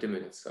 20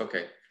 minutes,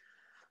 okay.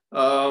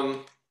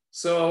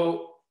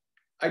 So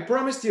I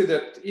promised you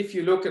that if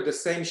you look at the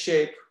same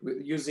shape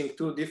using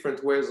two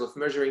different ways of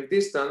measuring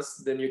distance,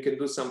 then you can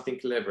do something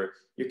clever.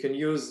 You can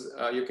use,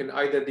 you can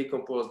either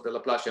decompose the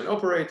Laplacian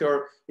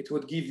operator. It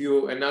would give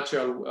you a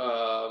natural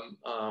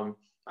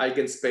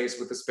eigenspace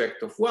with respect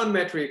to one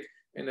metric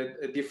and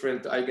a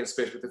different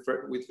eigenspace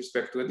with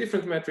respect to a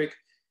different metric.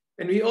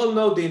 And we all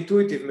know the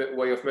intuitive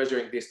way of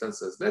measuring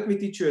distances. Let me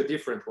teach you a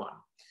different one.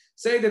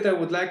 Say that I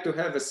would like to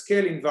have a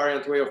scale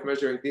invariant way of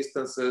measuring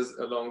distances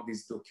along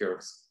these two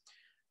curves.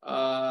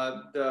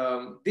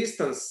 The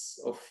distance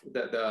of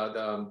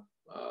the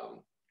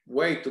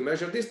way to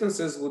measure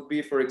distances would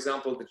be, for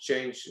example, the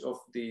change of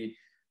the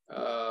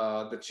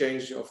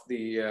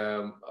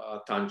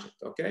tangent.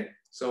 Okay,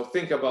 so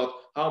think about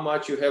how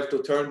much you have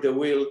to turn the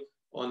wheel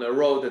on a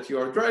road that you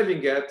are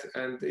driving at,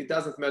 and it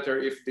doesn't matter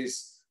if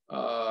this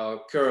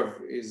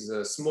curve is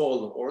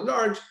small or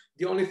large.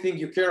 The only thing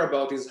you care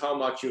about is how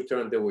much you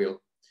turn the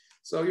wheel.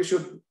 So you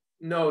should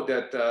know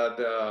that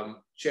the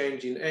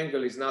change in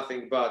angle is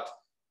nothing but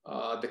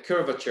the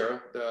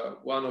curvature, the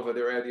 1 over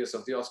the radius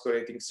of the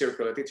oscillating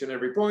circle at each and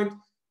every point,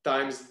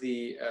 times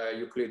the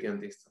Euclidean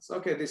distance.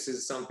 Okay, this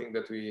is something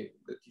that you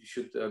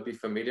should be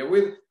familiar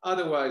with.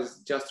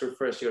 Otherwise, just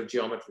refresh your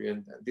geometry,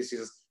 and this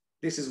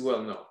is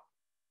well known.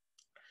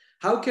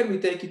 How can we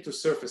take it to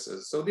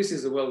surfaces? So this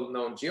is a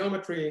well-known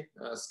geometry,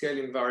 scale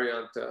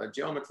invariant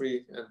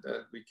geometry, and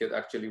we could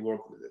actually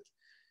work with it.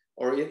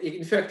 Or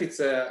in fact, it's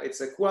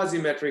a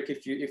quasi-metric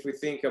if we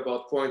think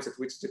about points at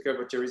which the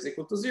curvature is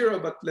equal to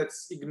 0, but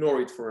let's ignore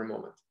it for a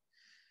moment.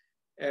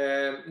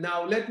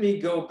 Now let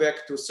me go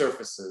back to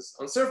surfaces.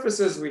 On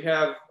surfaces, we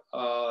have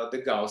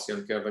the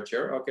Gaussian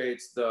curvature. Okay,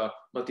 it's the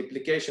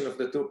multiplication of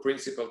the two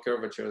principal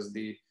curvatures,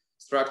 the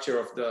structure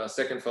of the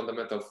second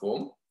fundamental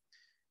form.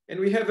 And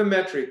we have a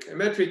metric. A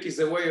metric is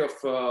a way of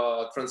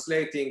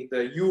translating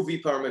the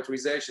UV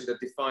parameterization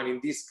that define, in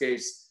this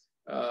case,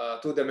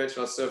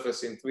 two-dimensional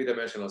surface in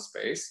three-dimensional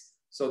space.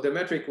 So the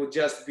metric would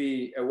just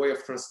be a way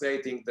of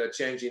translating the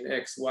change in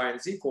X, Y,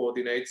 and Z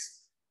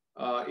coordinates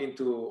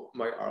into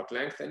my arc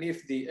length. And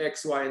if the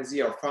X, Y, and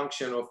Z are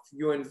function of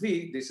U and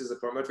V, this is a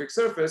parametric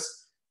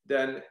surface,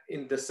 then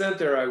in the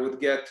center, I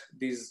would get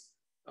these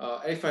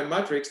affine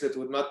matrix that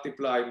would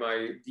multiply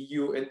my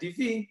du and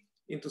dv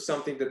into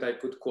something that I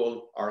could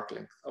call arc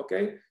length,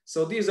 okay?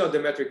 So these are the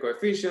metric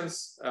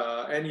coefficients.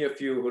 Any of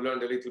you who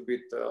learned a little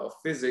bit of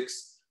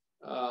physics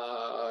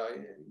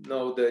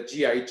know the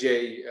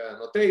GIJ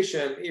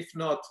notation. If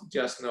not,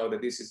 just know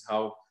that this is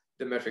how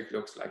the metric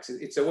looks like. So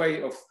it's a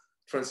way of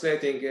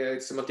translating,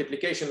 it's a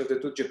multiplication of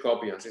the two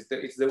Jacobians.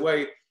 It's the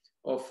way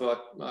of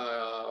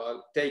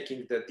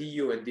taking the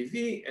du and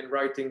dv and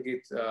writing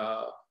it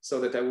so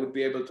that I would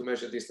be able to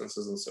measure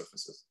distances on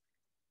surfaces.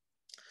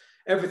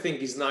 Everything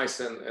is nice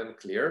and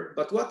clear,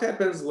 but what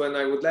happens when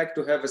I would like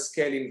to have a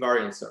scale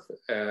invariant surface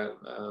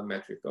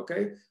metric,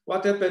 okay?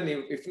 What happens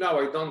if now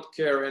I don't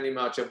care any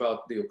much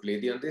about the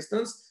Euclidean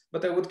distance,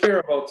 but I would care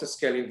about the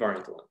scale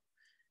invariant one?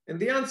 And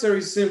the answer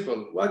is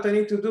simple. What I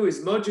need to do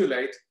is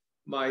modulate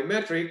my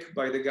metric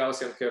by the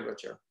Gaussian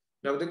curvature.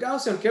 Now the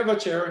Gaussian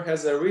curvature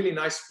has a really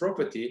nice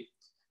property,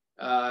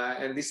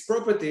 and this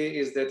property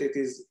is that it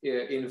is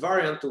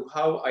invariant to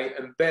how I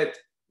embed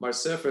my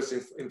surface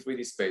in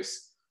 3D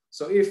space.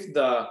 So if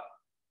the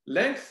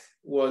length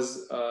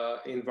was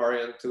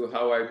invariant to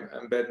how I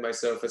embed my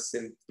surface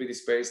in 3D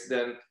space,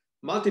 then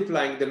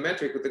multiplying the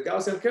metric with the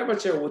Gaussian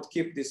curvature would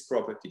keep this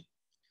property.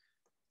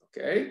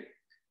 Okay,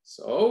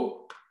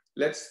 so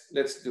let's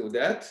do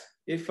that.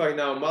 If I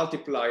now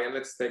multiply, and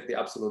let's take the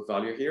absolute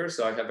value here,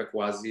 so I have a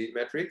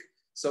quasi-metric.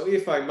 So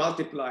if I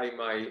multiply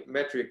my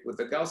metric with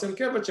the Gaussian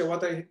curvature,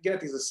 what I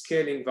get is a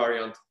scale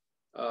invariant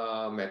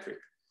metric.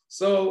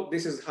 So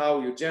this is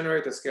how you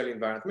generate a scale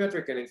invariant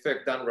metric. And in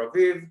fact, Dan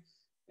Raviv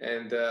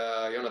and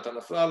Jonathan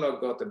Aflalo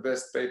got the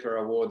best paper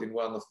award in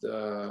one of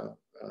the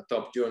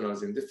top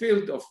journals in the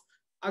field of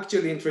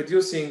actually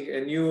introducing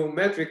a new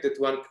metric that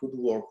one could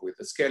work with,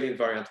 a scale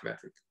invariant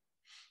metric.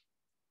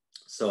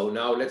 So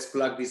now let's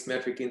plug this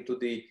metric into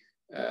the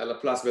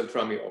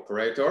Laplace-Beltrami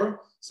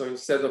operator. So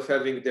instead of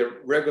having the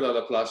regular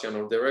Laplacian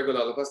or the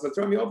regular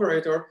Laplace-Beltrami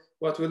operator,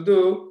 what we'll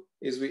do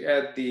is we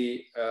add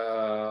the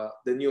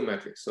new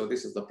metric. So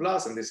this is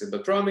Laplace and this is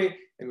Beltrami,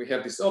 and we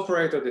have this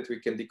operator that we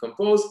can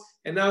decompose.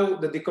 And now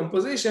the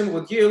decomposition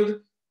would yield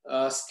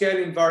scale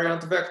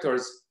invariant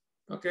vectors.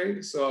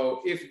 Okay,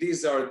 so if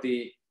these are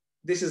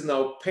this is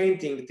now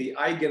painting the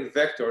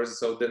eigenvectors.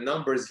 So the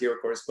numbers here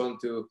correspond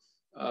to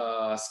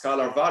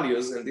scalar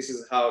values, and this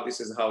is how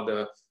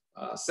the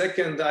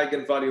second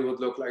eigenvalue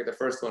would look like. The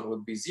first one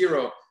would be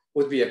 0,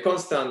 would be a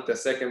constant. The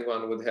second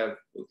one would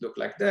look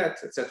like that,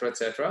 etc.,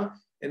 etc.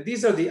 And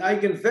these are the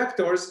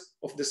eigenvectors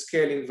of the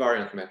scale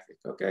invariant metric.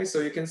 Okay,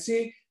 so you can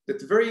see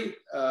that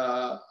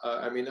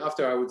I mean,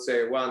 after I would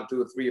say 1,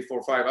 2, 3,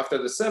 4, 5, after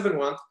the 7th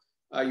one,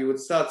 you would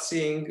start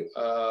seeing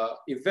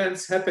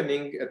events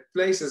happening at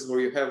places where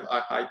you have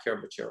a high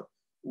curvature.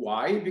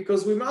 Why?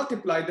 Because we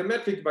multiply the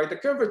metric by the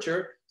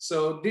curvature.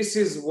 So this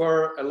is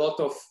where a lot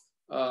of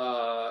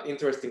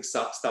interesting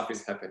stuff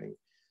is happening.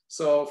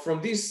 So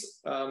from this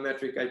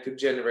metric, I could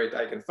generate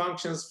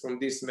eigenfunctions. From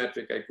this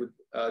metric, I could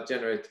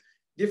generate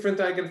different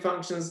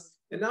eigenfunctions.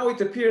 And now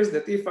it appears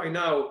that if I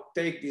now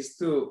take these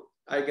two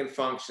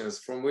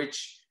eigenfunctions from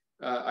which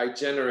I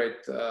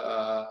generate,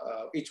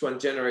 each one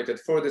generated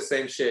for the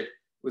same shape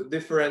with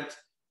different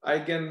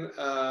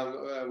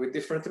with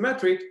different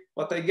metric,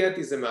 what I get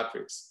is a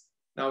matrix.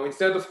 Now,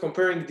 instead of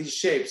comparing these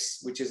shapes,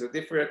 which is a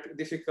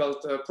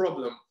difficult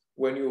problem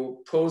when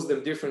you pose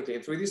them differently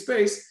in 3D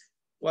space,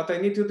 what I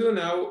need to do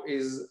now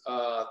is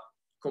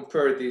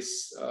compare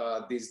these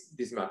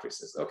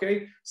matrices,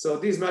 okay? So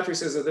these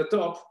matrices at the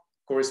top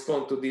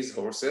correspond to these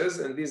horses,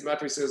 and these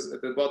matrices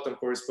at the bottom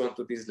correspond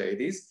to these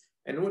ladies.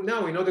 And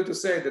now, in order to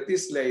say that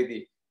this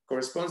lady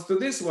corresponds to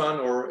this one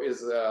or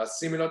is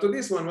similar to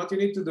this one, what you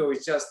need to do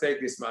is just take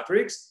this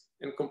matrix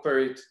and compare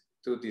it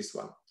to this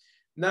one.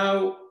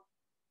 Now,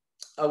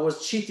 I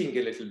was cheating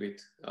a little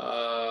bit.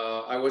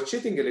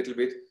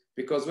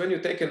 Because when you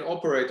take an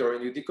operator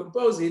and you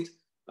decompose it,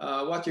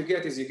 what you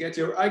get is you get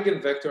your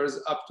eigenvectors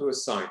up to a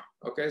sign,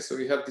 okay? So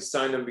you have the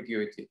sign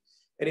ambiguity.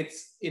 And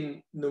it's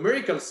in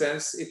numerical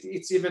sense,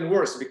 it's even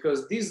worse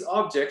because these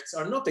objects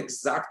are not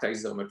exact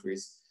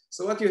isometries.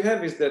 So what you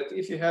have is that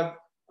if you have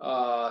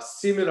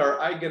similar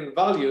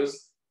eigenvalues,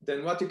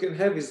 then what you can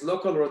have is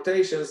local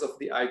rotations of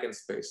the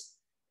eigenspace.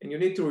 And you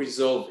need to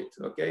resolve it,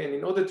 okay? And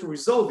in order to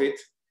resolve it,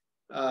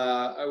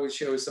 I will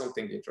show you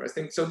something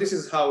interesting. So this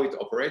is how it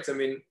operates. I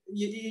mean,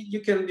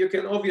 you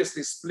can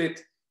obviously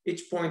split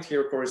each point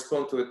here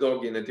correspond to a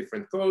dog in a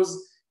different pose.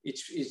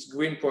 Each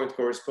green point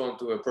correspond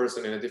to a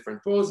person in a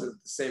different pose, and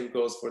the same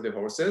goes for the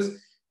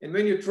horses. And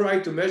when you try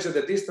to measure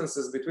the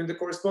distances between the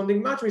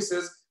corresponding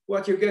matrices,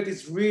 what you get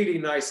is really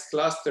nice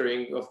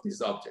clustering of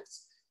these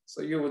objects.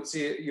 So you would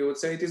say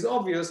it is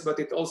obvious, but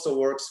it also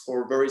works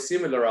for very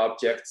similar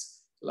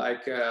objects,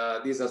 like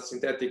these are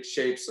synthetic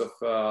shapes of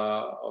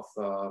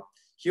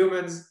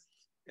humans,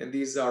 and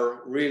these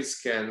are real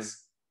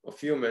scans of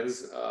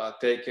humans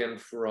taken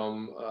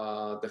from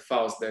the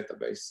Faust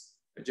database,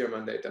 a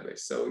German database.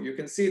 So you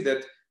can see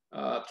that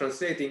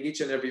translating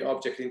each and every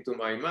object into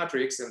my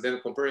matrix and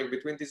then comparing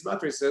between these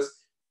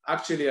matrices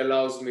actually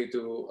allows me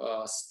to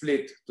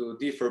to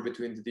differ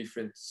between the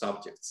different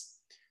subjects.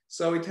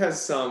 So it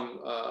has some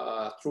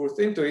truth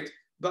into it,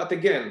 but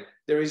again,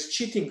 there is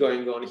cheating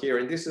going on here.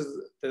 And this is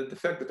the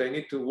fact that I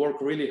need to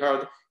work really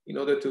hard in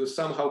order to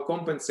somehow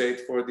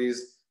compensate for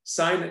these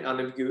sign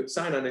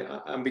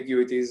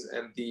ambiguities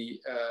and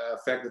the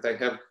fact that I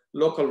have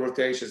local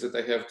rotations that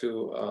I have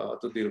to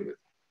deal with.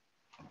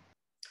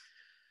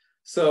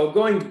 So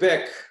going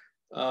back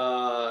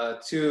going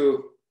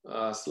 2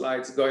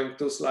 slides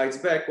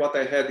back, what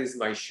I had is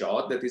my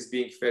shot that is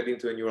being fed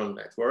into a neural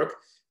network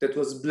that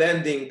was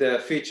blending the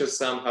features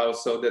somehow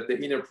so that the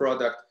inner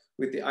product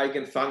with the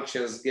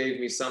eigenfunctions gave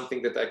me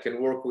something that I can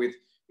work with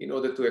in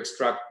order to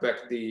extract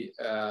back the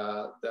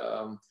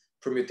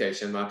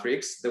permutation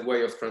matrix, the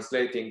way of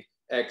translating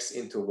X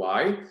into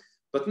Y.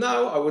 But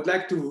now I would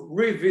like to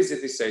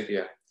revisit this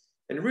idea.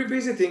 And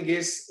revisiting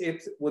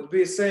it would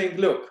be saying,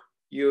 look,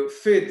 you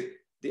feed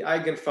the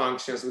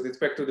eigenfunctions with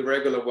respect to the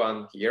regular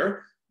one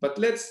here, but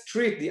let's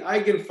treat the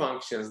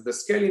eigenfunctions, the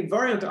scale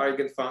invariant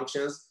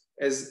eigenfunctions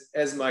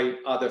as my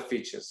other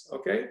features,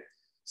 okay?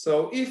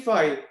 So if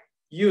I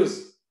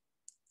use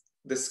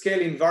the scale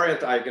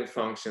invariant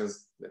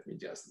eigenfunctions, let me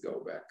just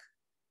go back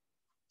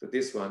to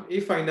this one.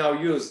 If I now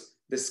use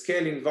the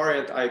scale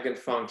invariant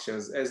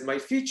eigenfunctions as my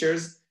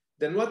features,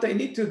 then what I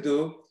need to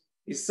do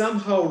is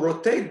somehow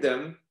rotate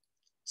them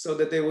so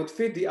that they would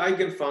fit the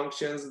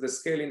eigenfunctions, the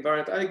scale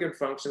invariant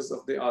eigenfunctions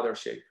of the other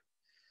shape.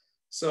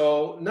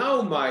 So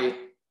now my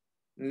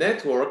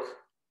network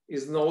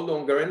is no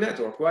longer a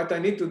network. What I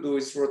need to do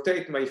is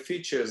rotate my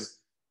features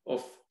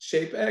of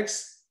shape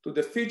X to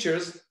the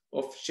features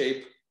of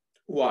shape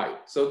Y.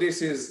 So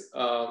this is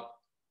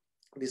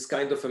this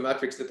kind of a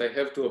matrix that I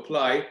have to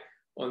apply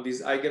on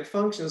these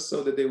eigenfunctions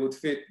so that they would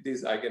fit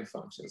these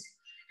eigenfunctions.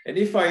 And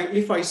if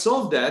I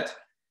solve that,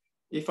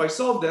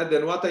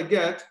 then what I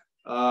get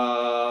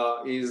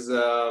is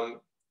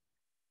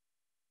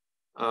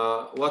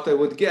what I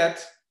would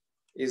get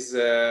is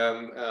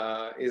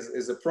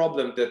a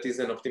problem that is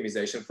an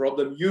optimization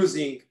problem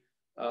using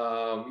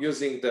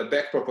the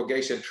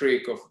backpropagation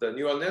trick of the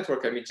neural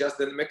network. I mean, just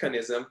the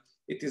mechanism.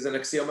 It is an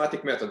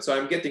axiomatic method. So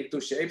I'm getting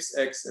 2 shapes,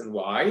 X and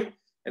Y.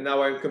 And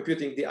now I'm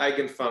computing the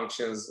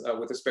eigenfunctions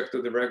with respect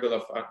to the regular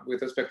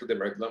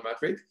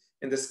metric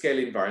and the scale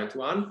invariant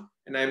one.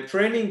 And I'm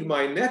training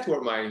my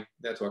network.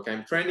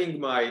 I'm training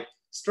my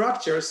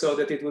structure so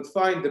that it would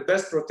find the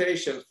best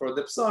rotation for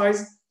the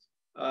psi's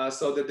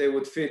so that they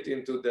would fit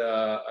into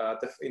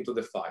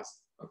the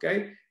phi's.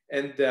 Okay.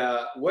 And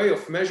the way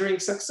of measuring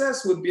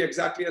success would be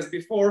exactly as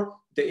before.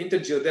 The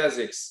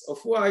intergeodesics of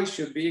Y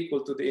should be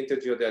equal to the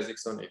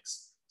intergeodesics on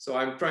X. So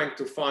I'm trying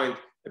to find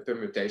a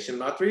permutation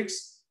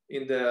matrix.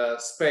 in the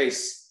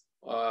space,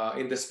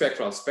 in the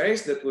spectral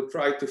space that would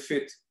try to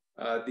fit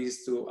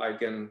these two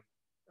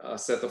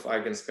set of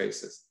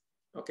eigenspaces.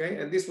 Okay,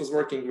 and this was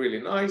working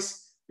really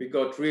nice. We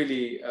got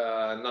really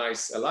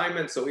nice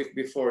alignment. So if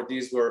before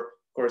these were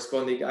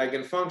corresponding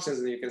eigenfunctions,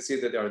 and you can see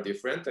that they are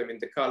different. I mean,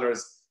 the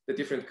colors, the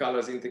different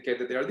colors indicate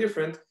that they are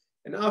different.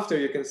 And after,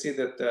 you can see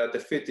that the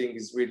fitting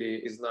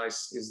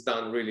is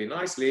done really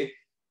nicely.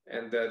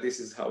 And this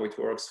is how it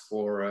works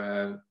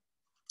for,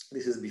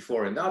 this is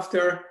before and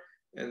after.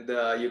 And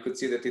you could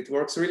see that it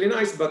works really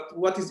nice. But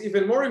what is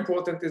even more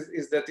important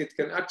is that it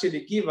can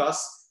actually give us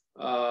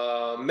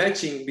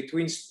matching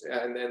between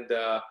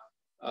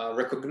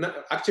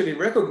actually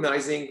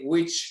recognizing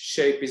which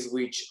shape is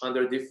which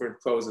under different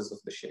poses of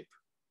the shape.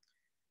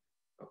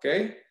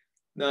 Okay,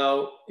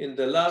 now in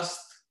the last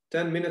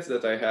 10 minutes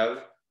that I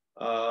have,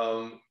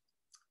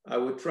 I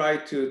would try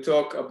to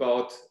talk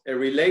about a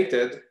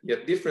related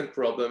yet different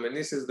problem, and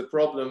this is the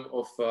problem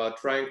of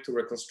trying to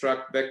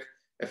reconstruct back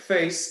a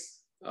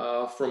face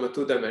from a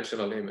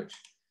two-dimensional image.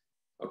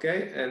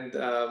 Okay, and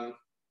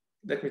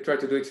let me try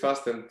to do it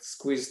fast and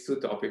squeeze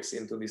two topics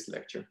into this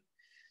lecture.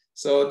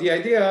 So the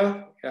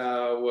idea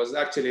was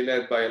actually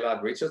led by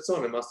Elad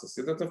Richardson, a master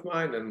student of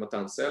mine, and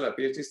Matan Sel, a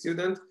PhD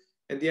student.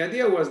 And the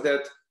idea was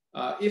that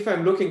if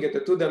I'm looking at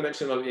a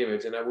two-dimensional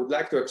image and I would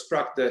like to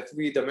extract the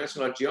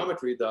three-dimensional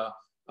geometry, the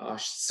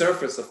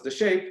surface of the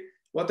shape,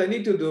 what I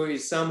need to do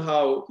is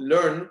somehow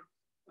learn,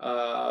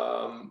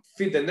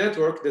 feed the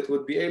network that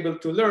would be able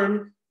to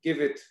learn, give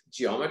it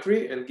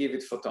geometry and give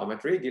it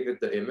photometry, give it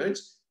the image,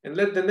 and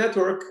let the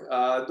network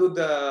do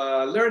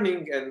the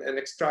learning and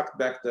extract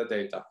back the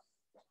data.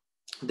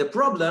 The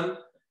problem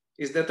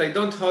is that I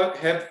don't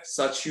have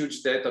such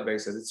huge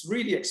databases. It's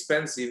really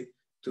expensive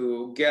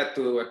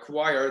to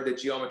acquire the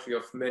geometry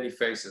of many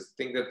faces.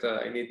 Think that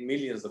I need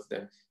millions of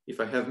them if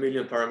I have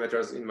million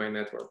parameters in my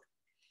network.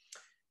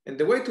 And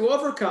the way to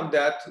overcome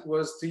that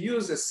was to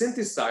use a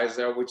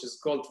synthesizer, which is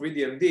called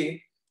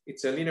 3DMD.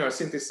 It's a linear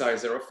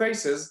synthesizer of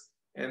faces.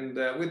 And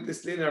with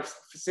this linear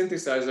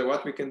synthesizer,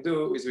 what we can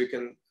do is we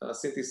can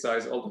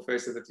synthesize all the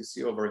faces that you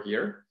see over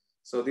here.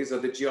 So these are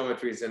the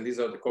geometries and these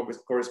are the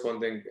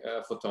corresponding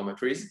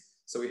photometries.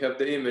 So we have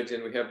the image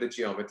and we have the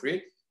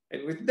geometry.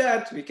 And with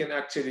that, we can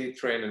actually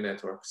train a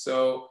network.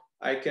 So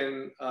I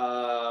can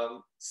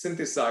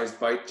synthesize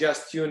by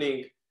just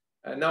tuning.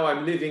 Now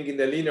I'm living in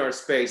the linear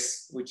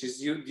space, which is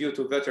due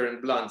to Vetter and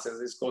Bluntz,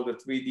 and it's called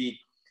the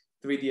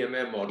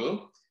 3DMM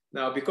model.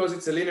 Now, because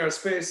it's a linear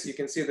space, you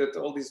can see that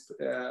all these,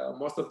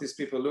 most of these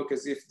people look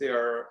as if they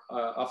are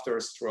after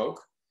a stroke.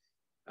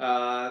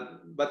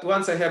 But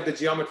once I have the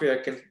geometry,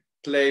 I can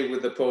play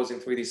with the pose in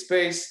 3D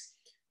space.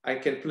 I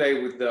can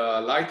play with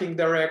the lighting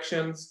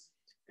directions,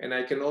 and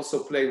I can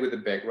also play with the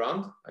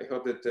background. I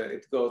hope that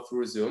it goes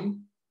through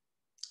Zoom.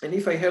 And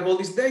if I have all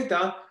this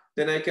data,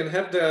 then I can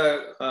have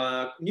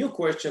the new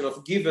question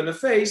of, given a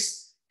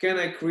face, can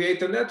I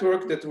create a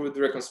network that would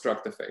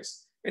reconstruct the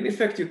face? And in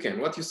fact, you can.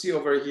 What you see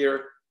over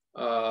here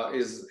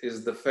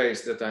is the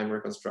face that I'm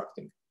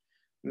reconstructing.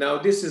 Now,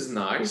 this is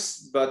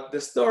nice, but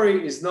the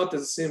story is not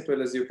as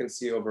simple as you can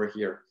see over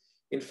here.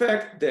 In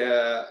fact,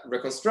 the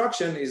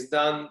reconstruction is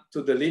done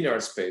to the linear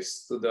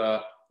space, to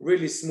the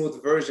really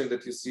smooth version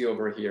that you see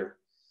over here.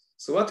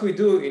 So what we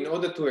do in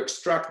order to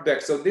extract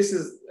back, so this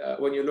is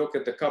when you look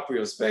at the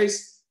Caprio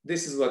space,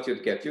 this is what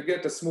you'd get. You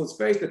get a smooth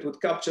space that would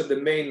capture the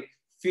main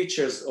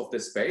features of the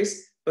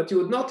space, but you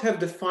would not have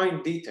the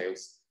fine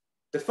details.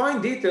 The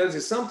fine details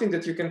is something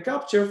that you can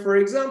capture, for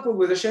example,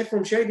 with a shape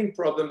from shading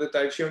problem that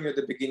I've shown you at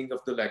the beginning of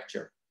the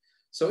lecture.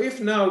 So if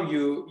now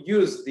you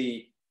use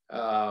the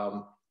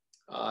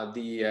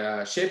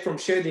shape from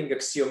shading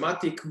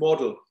axiomatic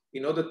model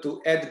in order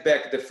to add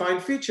back the fine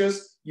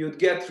features, you'd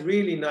get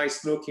really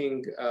nice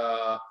looking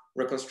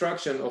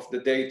reconstruction of the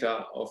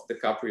data of the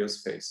Caprio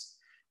space.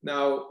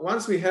 Now,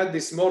 once we had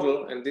this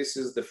model, and this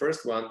is the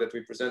first one that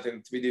we presented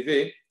in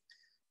 3DV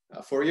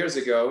 4 years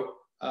ago,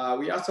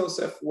 we asked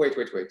ourselves, wait.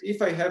 If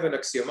I have an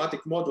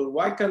axiomatic model,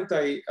 why can't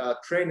I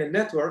train a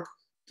network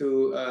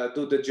to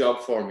do the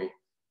job for me?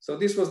 So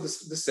this was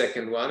the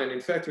second one. And in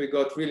fact, we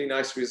got really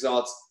nice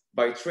results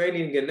by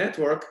training a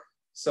network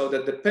so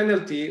that the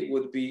penalty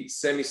would be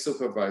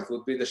semi-supervised,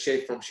 would be the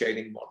shape from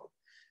shading model.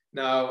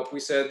 Now we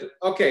said,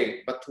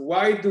 okay, but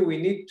why do we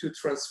need to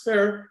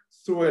transfer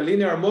through a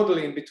linear model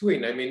in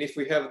between? I mean, if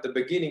we have the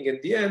beginning and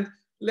the end,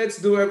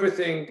 let's do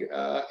everything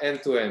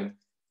end to end.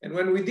 And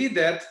when we did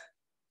that,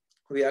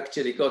 we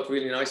actually got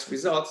really nice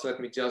results. Let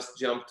me just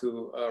jump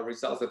to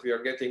results that we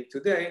are getting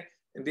today.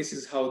 And this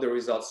is how the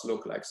results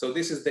look like. So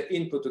this is the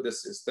input to the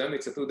system.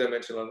 It's a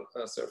two-dimensional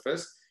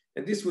surface.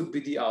 And this would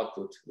be the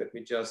output. Let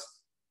me just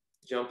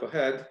jump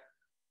ahead.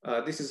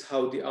 This is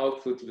how the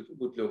output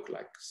would look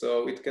like.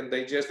 So it can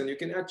digest, and you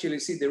can actually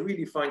see the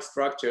really fine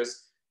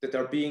structures that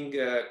are being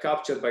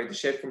captured by the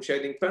shape from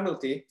shading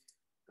penalty.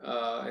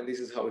 And this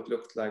is how it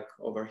looked like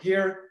over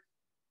here.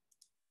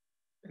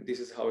 And this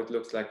is how it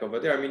looks like over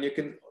there. I mean, you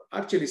can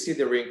actually see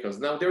the wrinkles.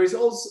 Now, there is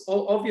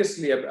also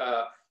obviously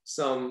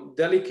some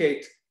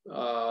delicate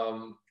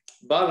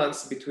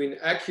balance between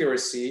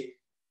accuracy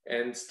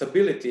and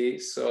stability.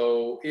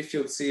 So if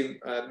you'll see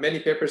many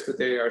papers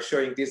today are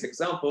showing these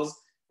examples,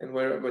 and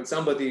when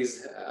somebody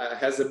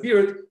has a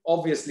beard,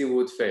 obviously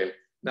would fail.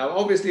 Now,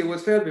 obviously it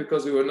would fail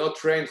because we were not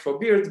trained for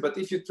beards, but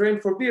if you train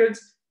for beards,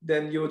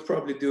 then you would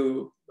probably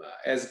do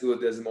as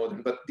good as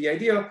modern. But the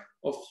idea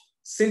of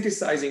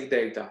synthesizing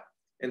data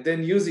and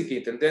then using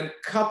it and then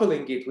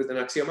coupling it with an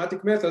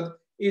axiomatic method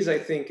is, I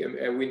think,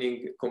 a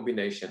winning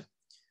combination.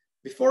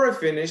 Before I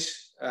finish,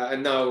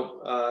 and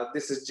now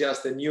this is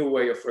just a new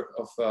way of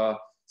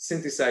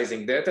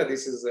synthesizing data.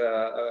 This is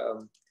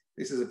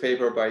a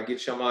paper by Gil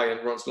Shammai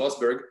and Ron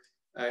Schlossberg,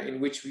 in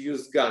which we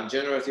used GAN,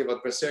 generative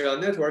adversarial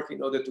network,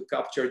 in order to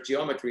capture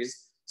geometries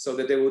so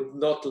that they would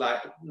not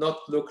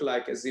look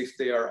like as if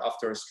they are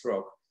after a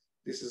stroke.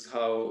 This is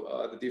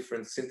how the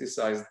different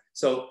synthesized.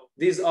 So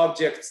these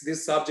objects,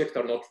 these subjects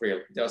are not real.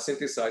 They are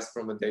synthesized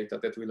from the data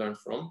that we learned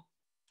from.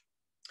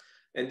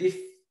 And if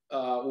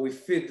we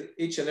feed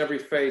each and every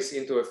face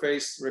into a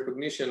face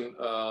recognition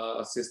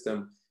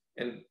system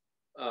and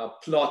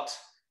plot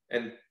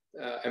and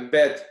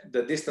embed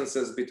the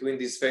distances between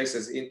these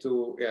faces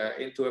into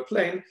a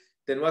plane,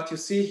 then what you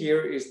see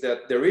here is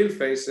that the real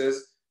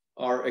faces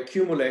are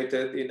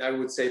accumulated in, I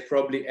would say,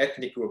 probably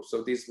ethnic groups.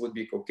 So this would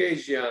be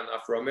Caucasian,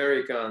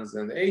 Afro-Americans,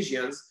 and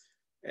Asians.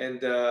 And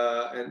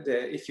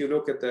if you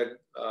look at the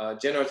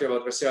generative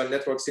adversarial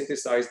network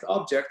synthesized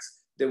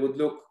objects, they would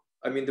look,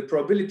 I mean, the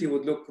probability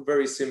would look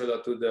very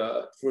similar to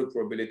the true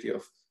probability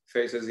of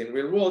faces in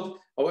real world.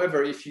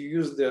 However, if you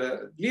use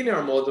the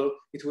linear model,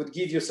 it would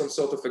give you some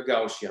sort of a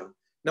Gaussian.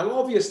 Now,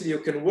 obviously, you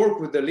can work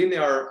with the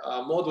linear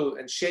model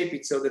and shape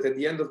it so that at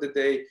the end of the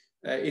day,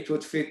 it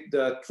would fit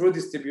the true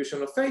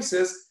distribution of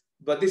faces,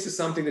 but this is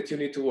something that you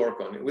need to work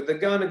on. With the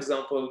GAN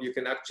example, you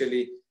can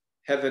actually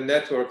have a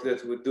network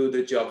that would do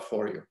the job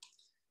for you.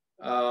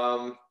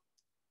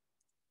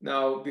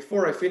 Now,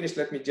 before I finish,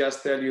 let me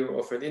just tell you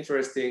of an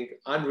interesting,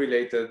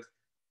 unrelated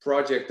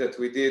project that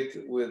we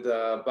did with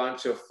a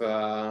bunch of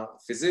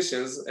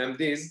physicians,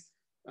 MDs.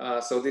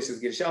 So this is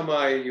Gil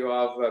Shammai. You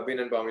have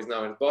Binnenbaum is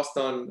now in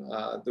Boston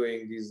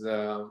doing his,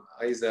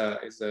 he's a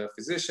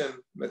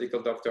physician,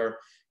 medical doctor.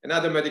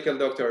 Another medical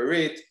doctor,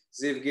 Reed.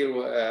 Ziv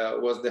Gil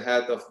was the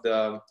head of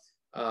the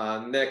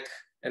neck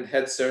and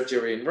head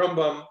surgery in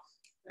Rambam.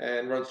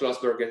 And Ron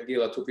Schlossberg and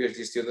Gil are two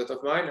PhD students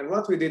of mine. And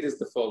what we did is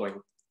the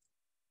following.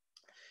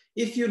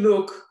 If you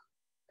look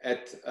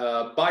at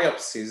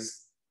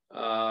biopsies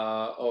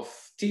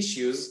of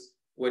tissues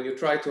when you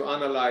try to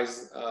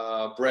analyze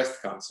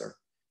breast cancer,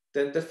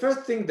 then the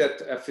first thing that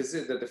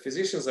the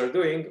physicians are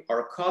doing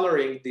are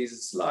coloring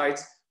these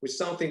slides with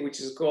something which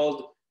is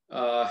called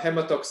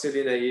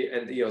hematoxylin A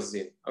and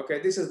eosin. Okay,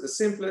 this is the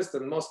simplest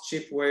and most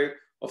cheap way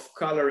of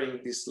coloring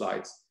these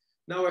slides.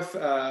 Now, if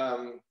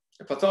a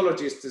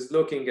pathologist is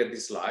looking at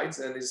these slides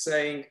and is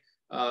saying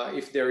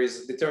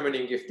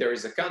determining if there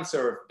is a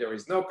cancer, if there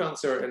is no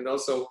cancer, and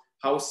also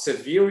how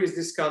severe is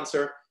this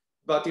cancer.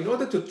 But in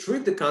order to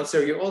treat the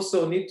cancer, you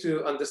also need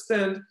to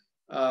understand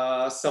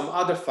some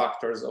other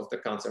factors of the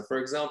cancer. For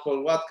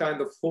example, what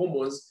kind of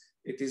hormones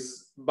it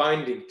is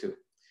binding to.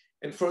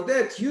 And for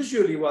that,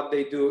 usually what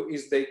they do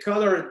is they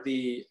color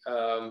the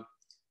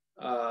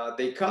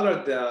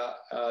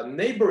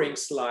neighboring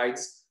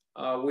slides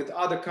with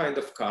other kind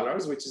of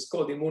colors, which is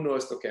called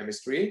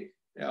immunohistochemistry.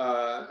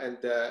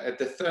 And at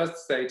the third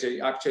stage, I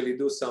actually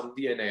do some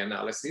DNA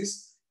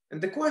analysis. And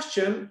the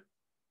question,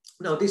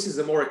 now this is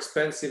a more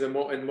expensive and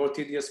more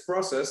tedious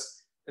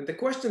process. And the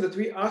question that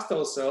we asked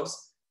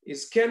ourselves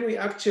is, can we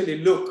actually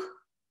look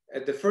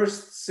at the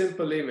first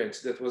simple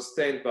image that was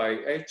stained by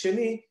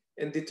H&E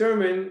and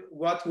determine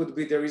what would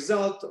be the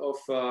result of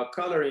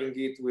coloring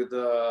it with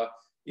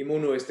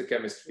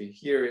immunohistochemistry?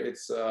 Here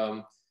it's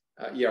ER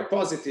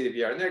positive,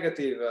 ER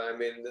negative, I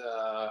mean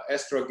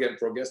estrogen,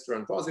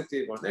 progesterone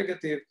positive or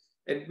negative.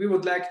 And we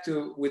would like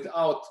to,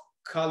 without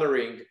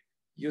coloring,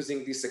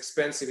 using this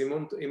expensive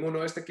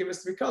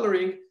immunohistochemistry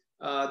coloring,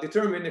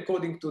 determine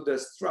according to the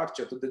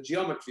structure, to the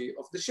geometry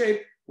of the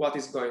shape, what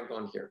is going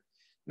on here.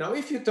 Now,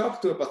 if you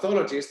talk to a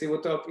pathologist, he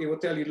will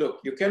tell you,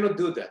 look, you cannot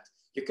do that.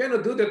 You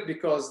cannot do that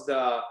because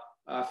the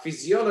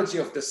physiology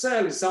of the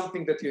cell is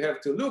something that you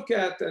have to look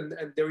at,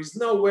 and there is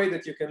no way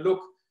that you can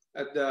look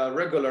at the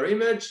regular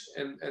image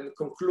and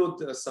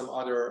conclude some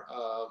other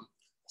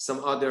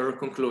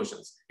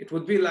conclusions. It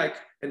would be like,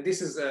 and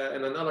this is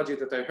an analogy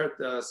that I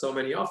heard so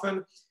many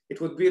often, it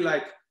would be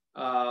like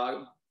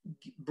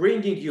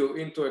bringing you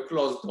into a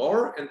closed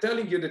door and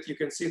telling you that you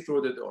can see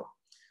through the door.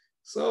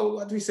 So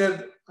what we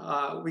said,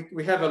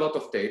 we have a lot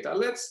of data.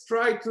 Let's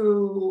try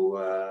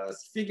to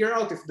figure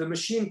out if the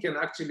machine can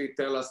actually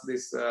tell us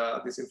this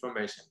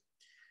information.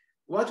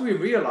 What we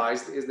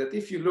realized is that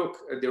if you look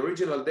at the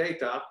original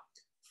data,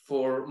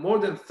 for more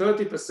than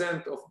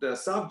 30% of the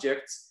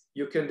subjects,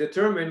 you can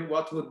determine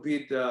what would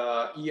be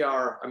the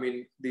ER, I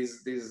mean,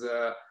 these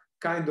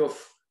kind of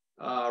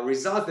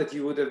results that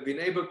you would have been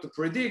able to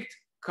predict,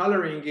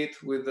 coloring it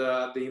with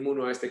the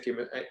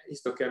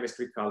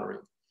immunohistochemistry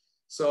coloring.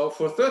 So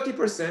for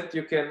 30%,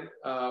 you can,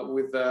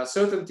 with a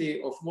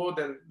certainty of more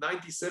than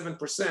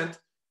 97%,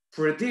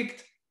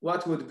 predict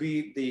what would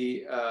be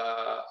the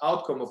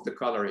outcome of the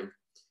coloring.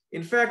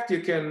 In fact,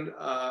 you can,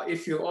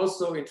 if you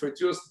also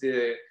introduce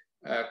the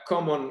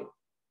common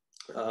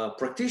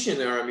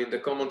practitioner, I mean the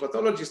common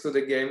pathologist to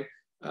the game,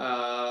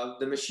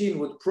 the machine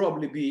would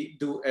probably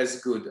do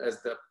as good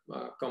as the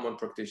common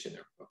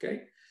practitioner,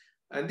 okay?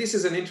 And this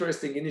is an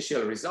interesting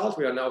initial result.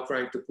 We are now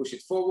trying to push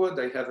it forward.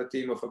 I have a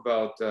team of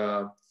about,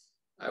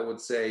 I would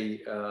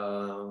say,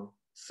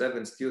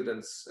 7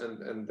 students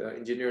and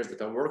engineers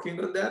that are working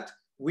on that.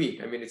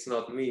 I mean, it's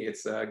not me,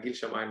 it's Gil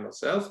Shammai and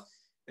myself.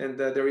 And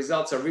the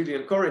results are really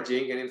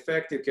encouraging. And in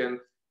fact, you can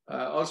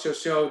also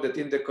show that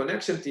in the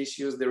connection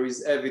tissues, there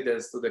is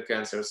evidence to the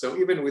cancer. So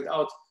even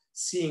without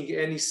seeing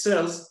any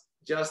cells,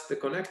 just the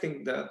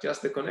connecting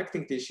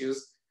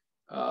tissues,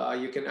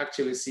 you can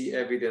actually see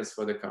evidence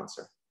for the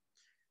cancer.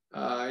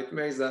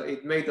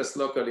 It made us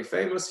locally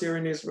famous here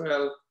in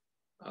Israel.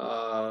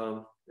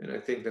 And I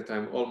think that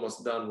I'm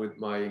almost done with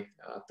my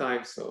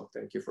time. So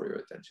thank you for your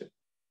attention.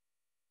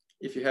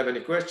 If you have any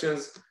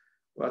questions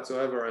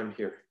whatsoever, I'm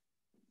here.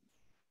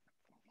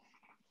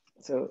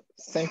 So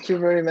thank you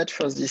very much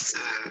for this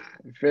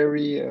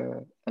very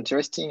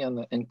interesting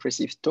and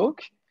impressive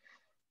talk.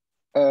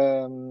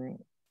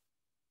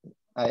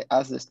 I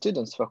asked the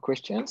students for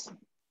questions.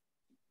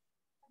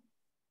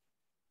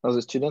 Are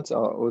the students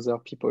or other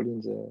people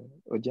in the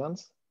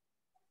audience?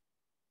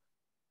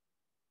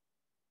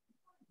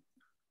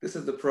 This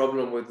is the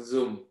problem with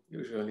Zoom,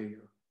 usually.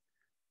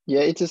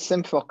 Yeah, it's the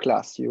same for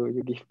class.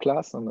 You give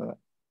class, and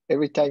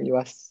every time you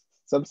ask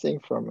something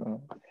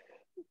from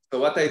so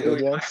what I do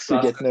audience, in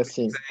my you class get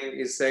nothing.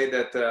 is say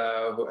that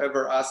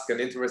whoever asks an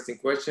interesting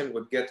question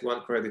would get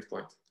 1 credit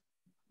point.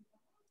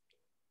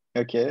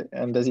 Okay,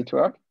 and does it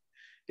work?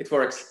 It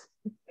works.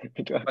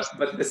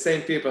 But the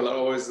same people are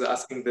always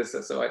asking this.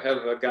 So I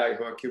have a guy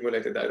who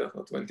accumulated, I don't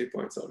know, 20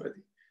 points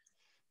already.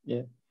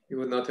 Yeah. He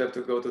would not have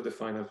to go to the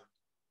final.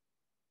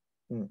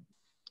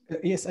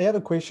 Yes, I have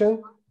a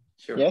question.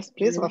 Sure. Yes,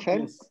 please,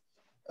 Raphael. Yes.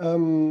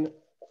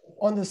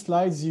 On the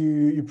slides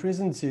you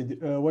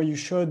presented, where you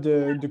showed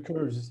the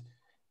curves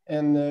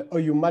and how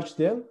you matched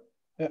them,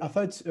 I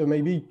thought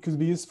maybe it could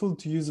be useful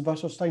to use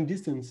Wasserstein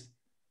distance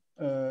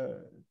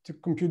to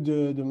compute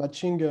the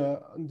matching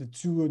the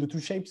two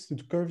shapes, the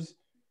two curves.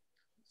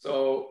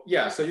 So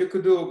yeah, so you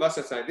could do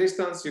Wasserstein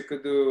distance, you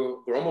could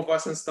do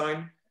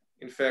Gromov-Wasserstein.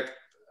 In fact,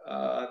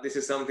 this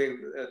is something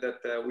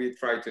that we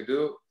try to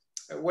do.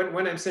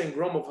 When I'm saying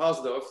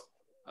Gromov-Hausdorff,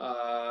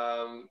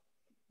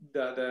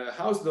 the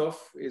Hausdorff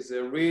is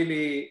a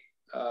really,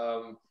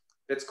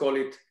 let's call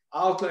it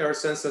outlier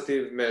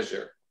sensitive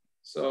measure.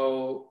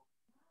 So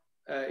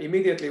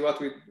immediately what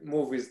we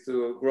move is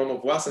to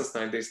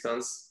Gromov-Wasserstein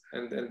distance,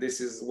 and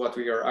this is what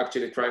we are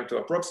actually trying to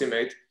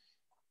approximate.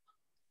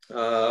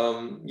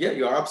 Yeah,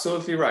 you are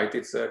absolutely right.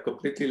 It's a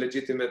completely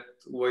legitimate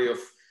way of,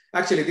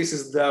 actually this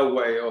is the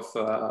way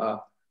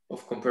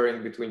of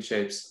comparing between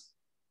shapes.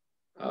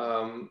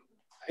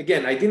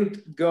 Again, I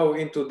didn't go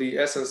into the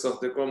essence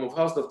of the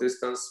Gromov-Hausdorff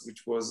distance,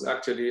 which was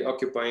actually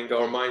occupying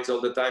our minds all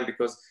the time,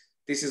 because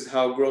this is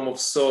how Gromov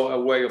saw a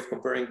way of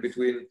comparing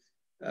between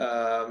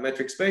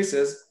metric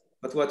spaces.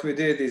 But what we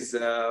did is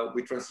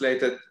we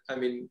translated, I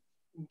mean,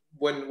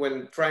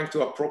 when trying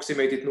to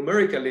approximate it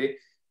numerically,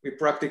 we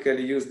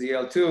practically use the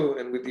L2,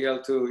 and with the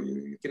L2,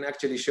 you can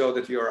actually show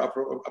that you are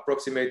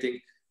approximating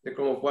the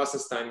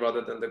Gromov-Wasserstein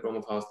rather than the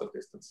Gromov-Hausdorff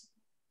distance.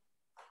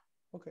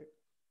 Okay,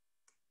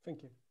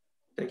 thank you.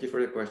 Thank you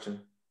for the question.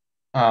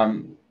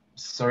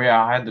 Sorry,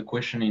 I had the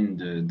question in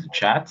the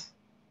chat.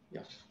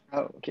 Yeah.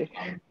 Oh, okay.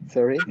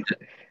 Sorry.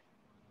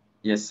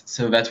 Yes,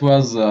 so that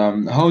was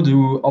how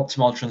do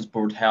optimal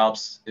transport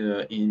helps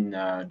in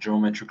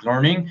geometric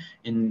learning?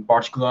 In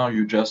particular,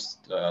 you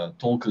just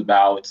talked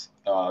about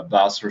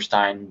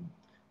Wasserstein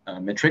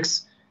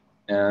metrics,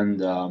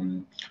 and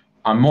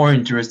I'm more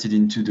interested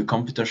into the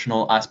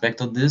computational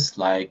aspect of this,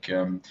 like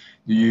do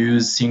you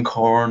use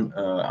Sinkhorn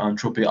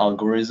entropy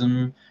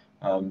algorithm?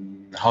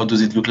 How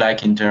does it look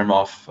like in terms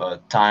of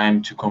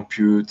time to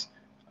compute,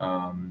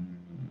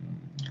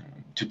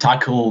 to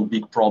tackle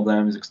big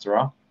problems,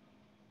 etc.?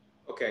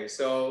 Okay,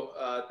 so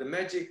the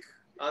magic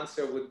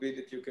answer would be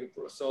that you can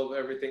solve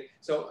everything.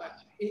 So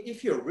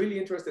if you're really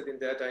interested in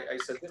that, I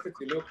suggest that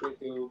you look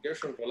into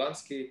Gershon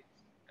Polanski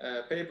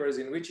papers,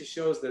 in which he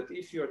shows that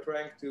if you're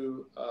trying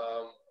to,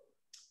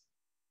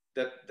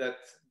 that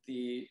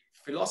the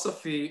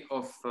philosophy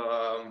of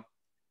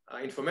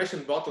information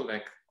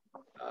bottleneck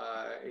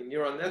in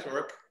neural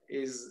network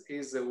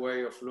is a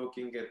way of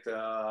looking at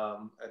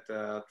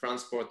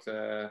transport,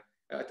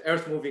 at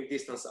earth moving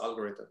distance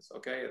algorithms,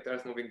 okay, at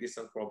earth moving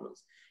distance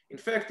problems. In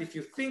fact, if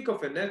you think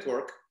of a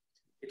network,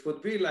 it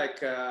would be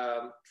like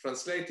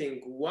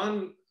translating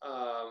one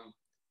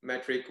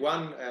metric,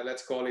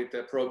 let's call it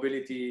a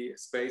probability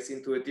space,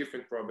 into a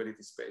different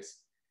probability space.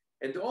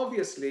 And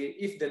obviously,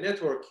 if the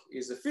network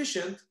is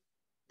efficient,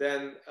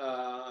 then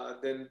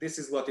this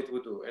is what it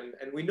would do.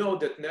 And we know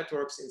that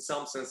networks in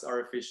some sense are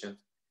efficient.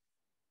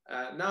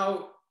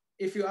 Now,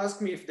 if you ask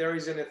me if there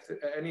is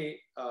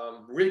any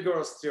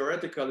rigorous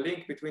theoretical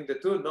link between the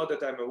two, not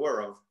that I'm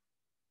aware of.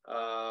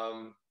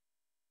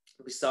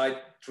 beside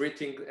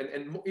treating,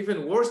 and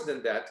even worse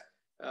than that,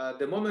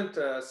 the moment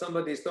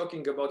somebody is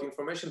talking about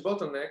information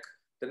bottleneck,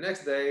 the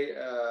next day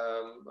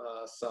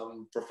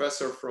some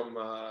professor from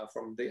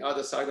the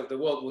other side of the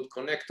world would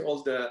connect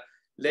all the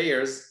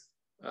layers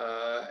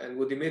and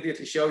would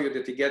immediately show you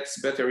that he gets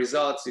better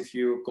results if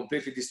you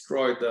completely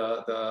destroy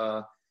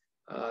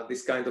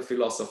this kind of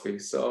philosophy.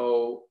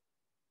 So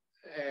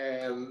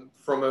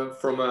from a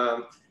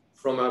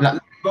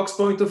black box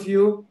point of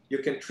view, you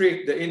can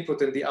treat the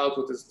input and the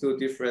output as two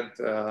different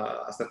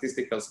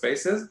statistical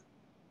spaces,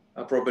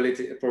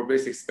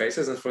 probabilistic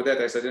spaces. And for that,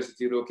 I suggest that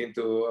you look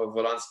into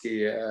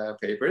Volansky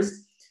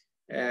papers.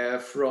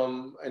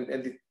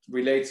 And it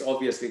relates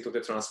obviously to the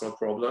transmode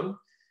problem.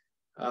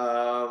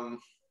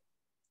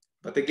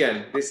 But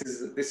again, this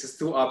is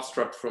too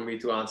abstract for me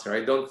to answer.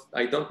 I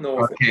don't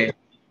know. Okay,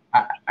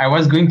 I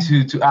was going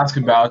to ask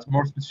about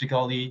more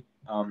specifically.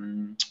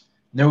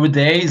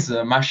 Nowadays,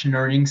 machine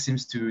learning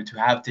seems to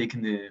have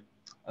taken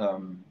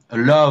a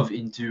love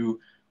into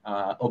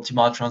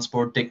optimal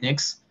transport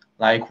techniques.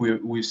 Like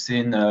we've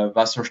seen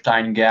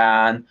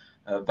Wasserstein-GAN,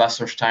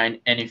 Wasserstein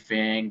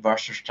anything,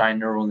 Wasserstein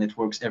neural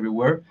networks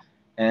everywhere.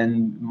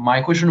 And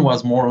my question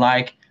was more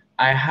like,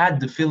 I had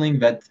the feeling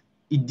that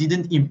it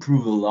didn't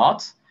improve a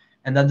lot.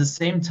 And at the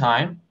same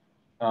time,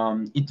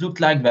 it looked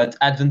like that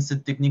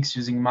advanced techniques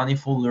using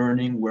manifold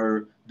learning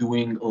were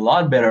doing a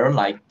lot better,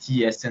 like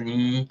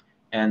TSNE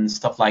and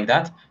stuff like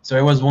that. So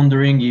I was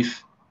wondering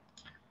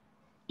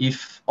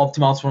if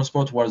optimal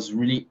transport was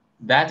really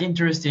that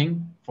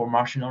interesting for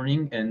machine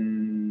learning,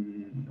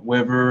 and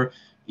whether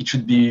we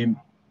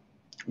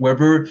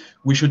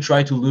should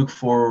try to look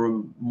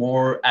for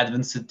more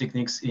advanced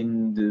techniques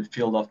in the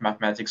field of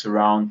mathematics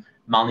around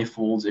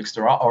manifolds,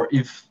 etc., or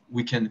if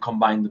we can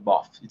combine the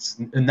both. It's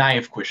a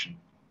naive question.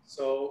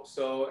 So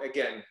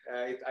again,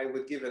 I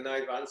would give a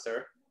naive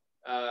answer.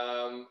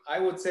 I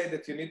would say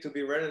that you need to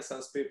be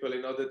Renaissance people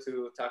in order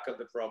to tackle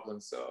the problem.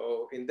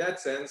 So in that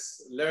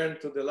sense, learn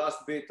to the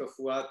last bit of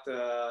what,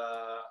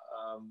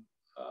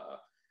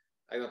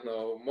 I don't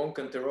know, Monk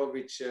and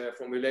Terovich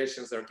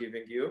formulations are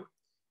giving you.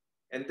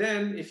 And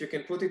then if you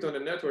can put it on a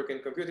network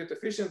and compute it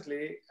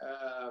efficiently,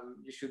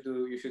 you should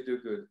do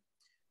good.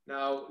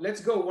 Now,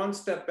 let's go one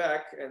step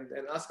back and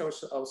ask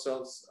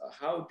ourselves,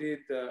 how did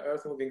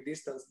Earth moving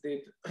distance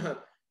did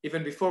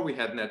even before we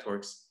had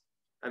networks?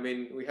 I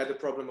mean, we had the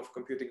problem of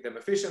computing them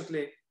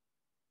efficiently,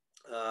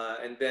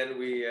 and then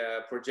we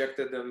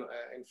projected them.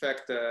 In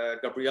fact,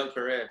 Gabriel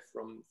Perret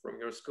from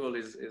your school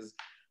is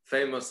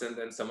famous,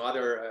 and some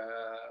other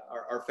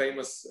are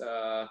famous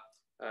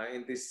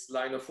in this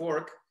line of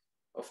work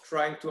of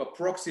trying to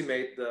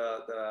approximate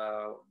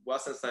the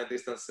Wasserstein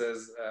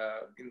distances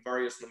in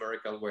various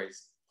numerical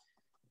ways.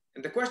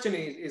 And the question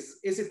is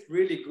it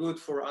really good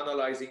for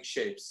analyzing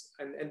shapes?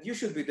 And you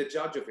should be the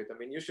judge of it. I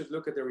mean, you should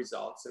look at the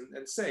results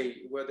and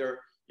say whether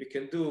you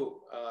can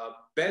do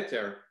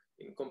better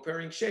in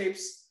comparing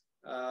shapes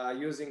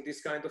using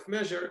this kind of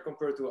measure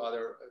compared to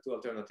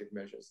alternative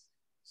measures.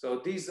 So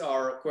these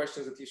are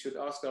questions that you should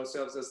ask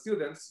ourselves as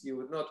students. You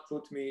would not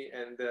put me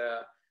and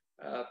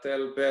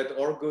tell bad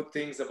or good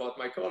things about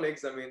my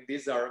colleagues. I mean,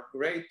 these are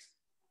great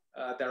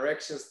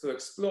directions to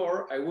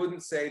explore. I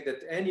wouldn't say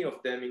that any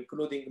of them,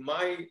 including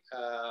my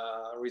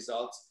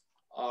results,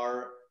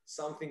 are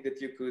something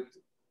that you could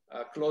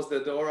close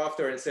the door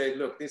after and say,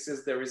 look, this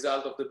is the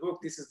result of the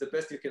book. This is the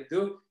best you can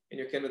do, and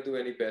you cannot do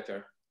any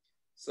better.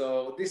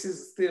 So this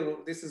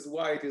is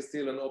why it is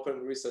still an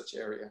open research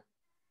area.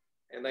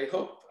 And I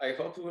hope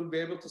we'll be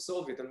able to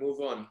solve it and move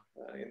on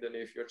in the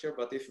near future.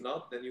 But if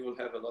not, then you will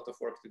have a lot of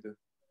work to do.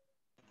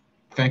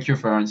 Thank you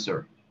for your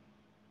answer.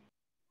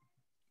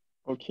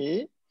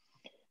 Okay.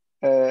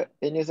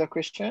 Any other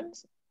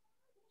questions?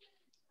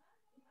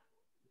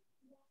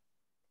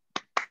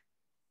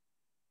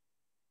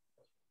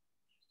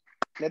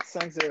 Let's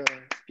thank the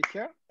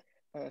speaker.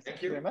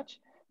 Thank you very much.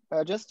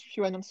 Just a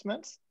few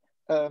announcements.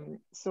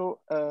 So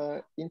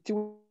in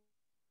 2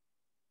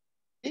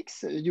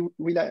 weeks,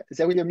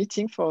 there will be a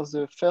meeting for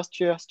the first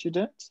year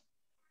students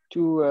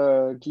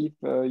to give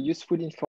useful information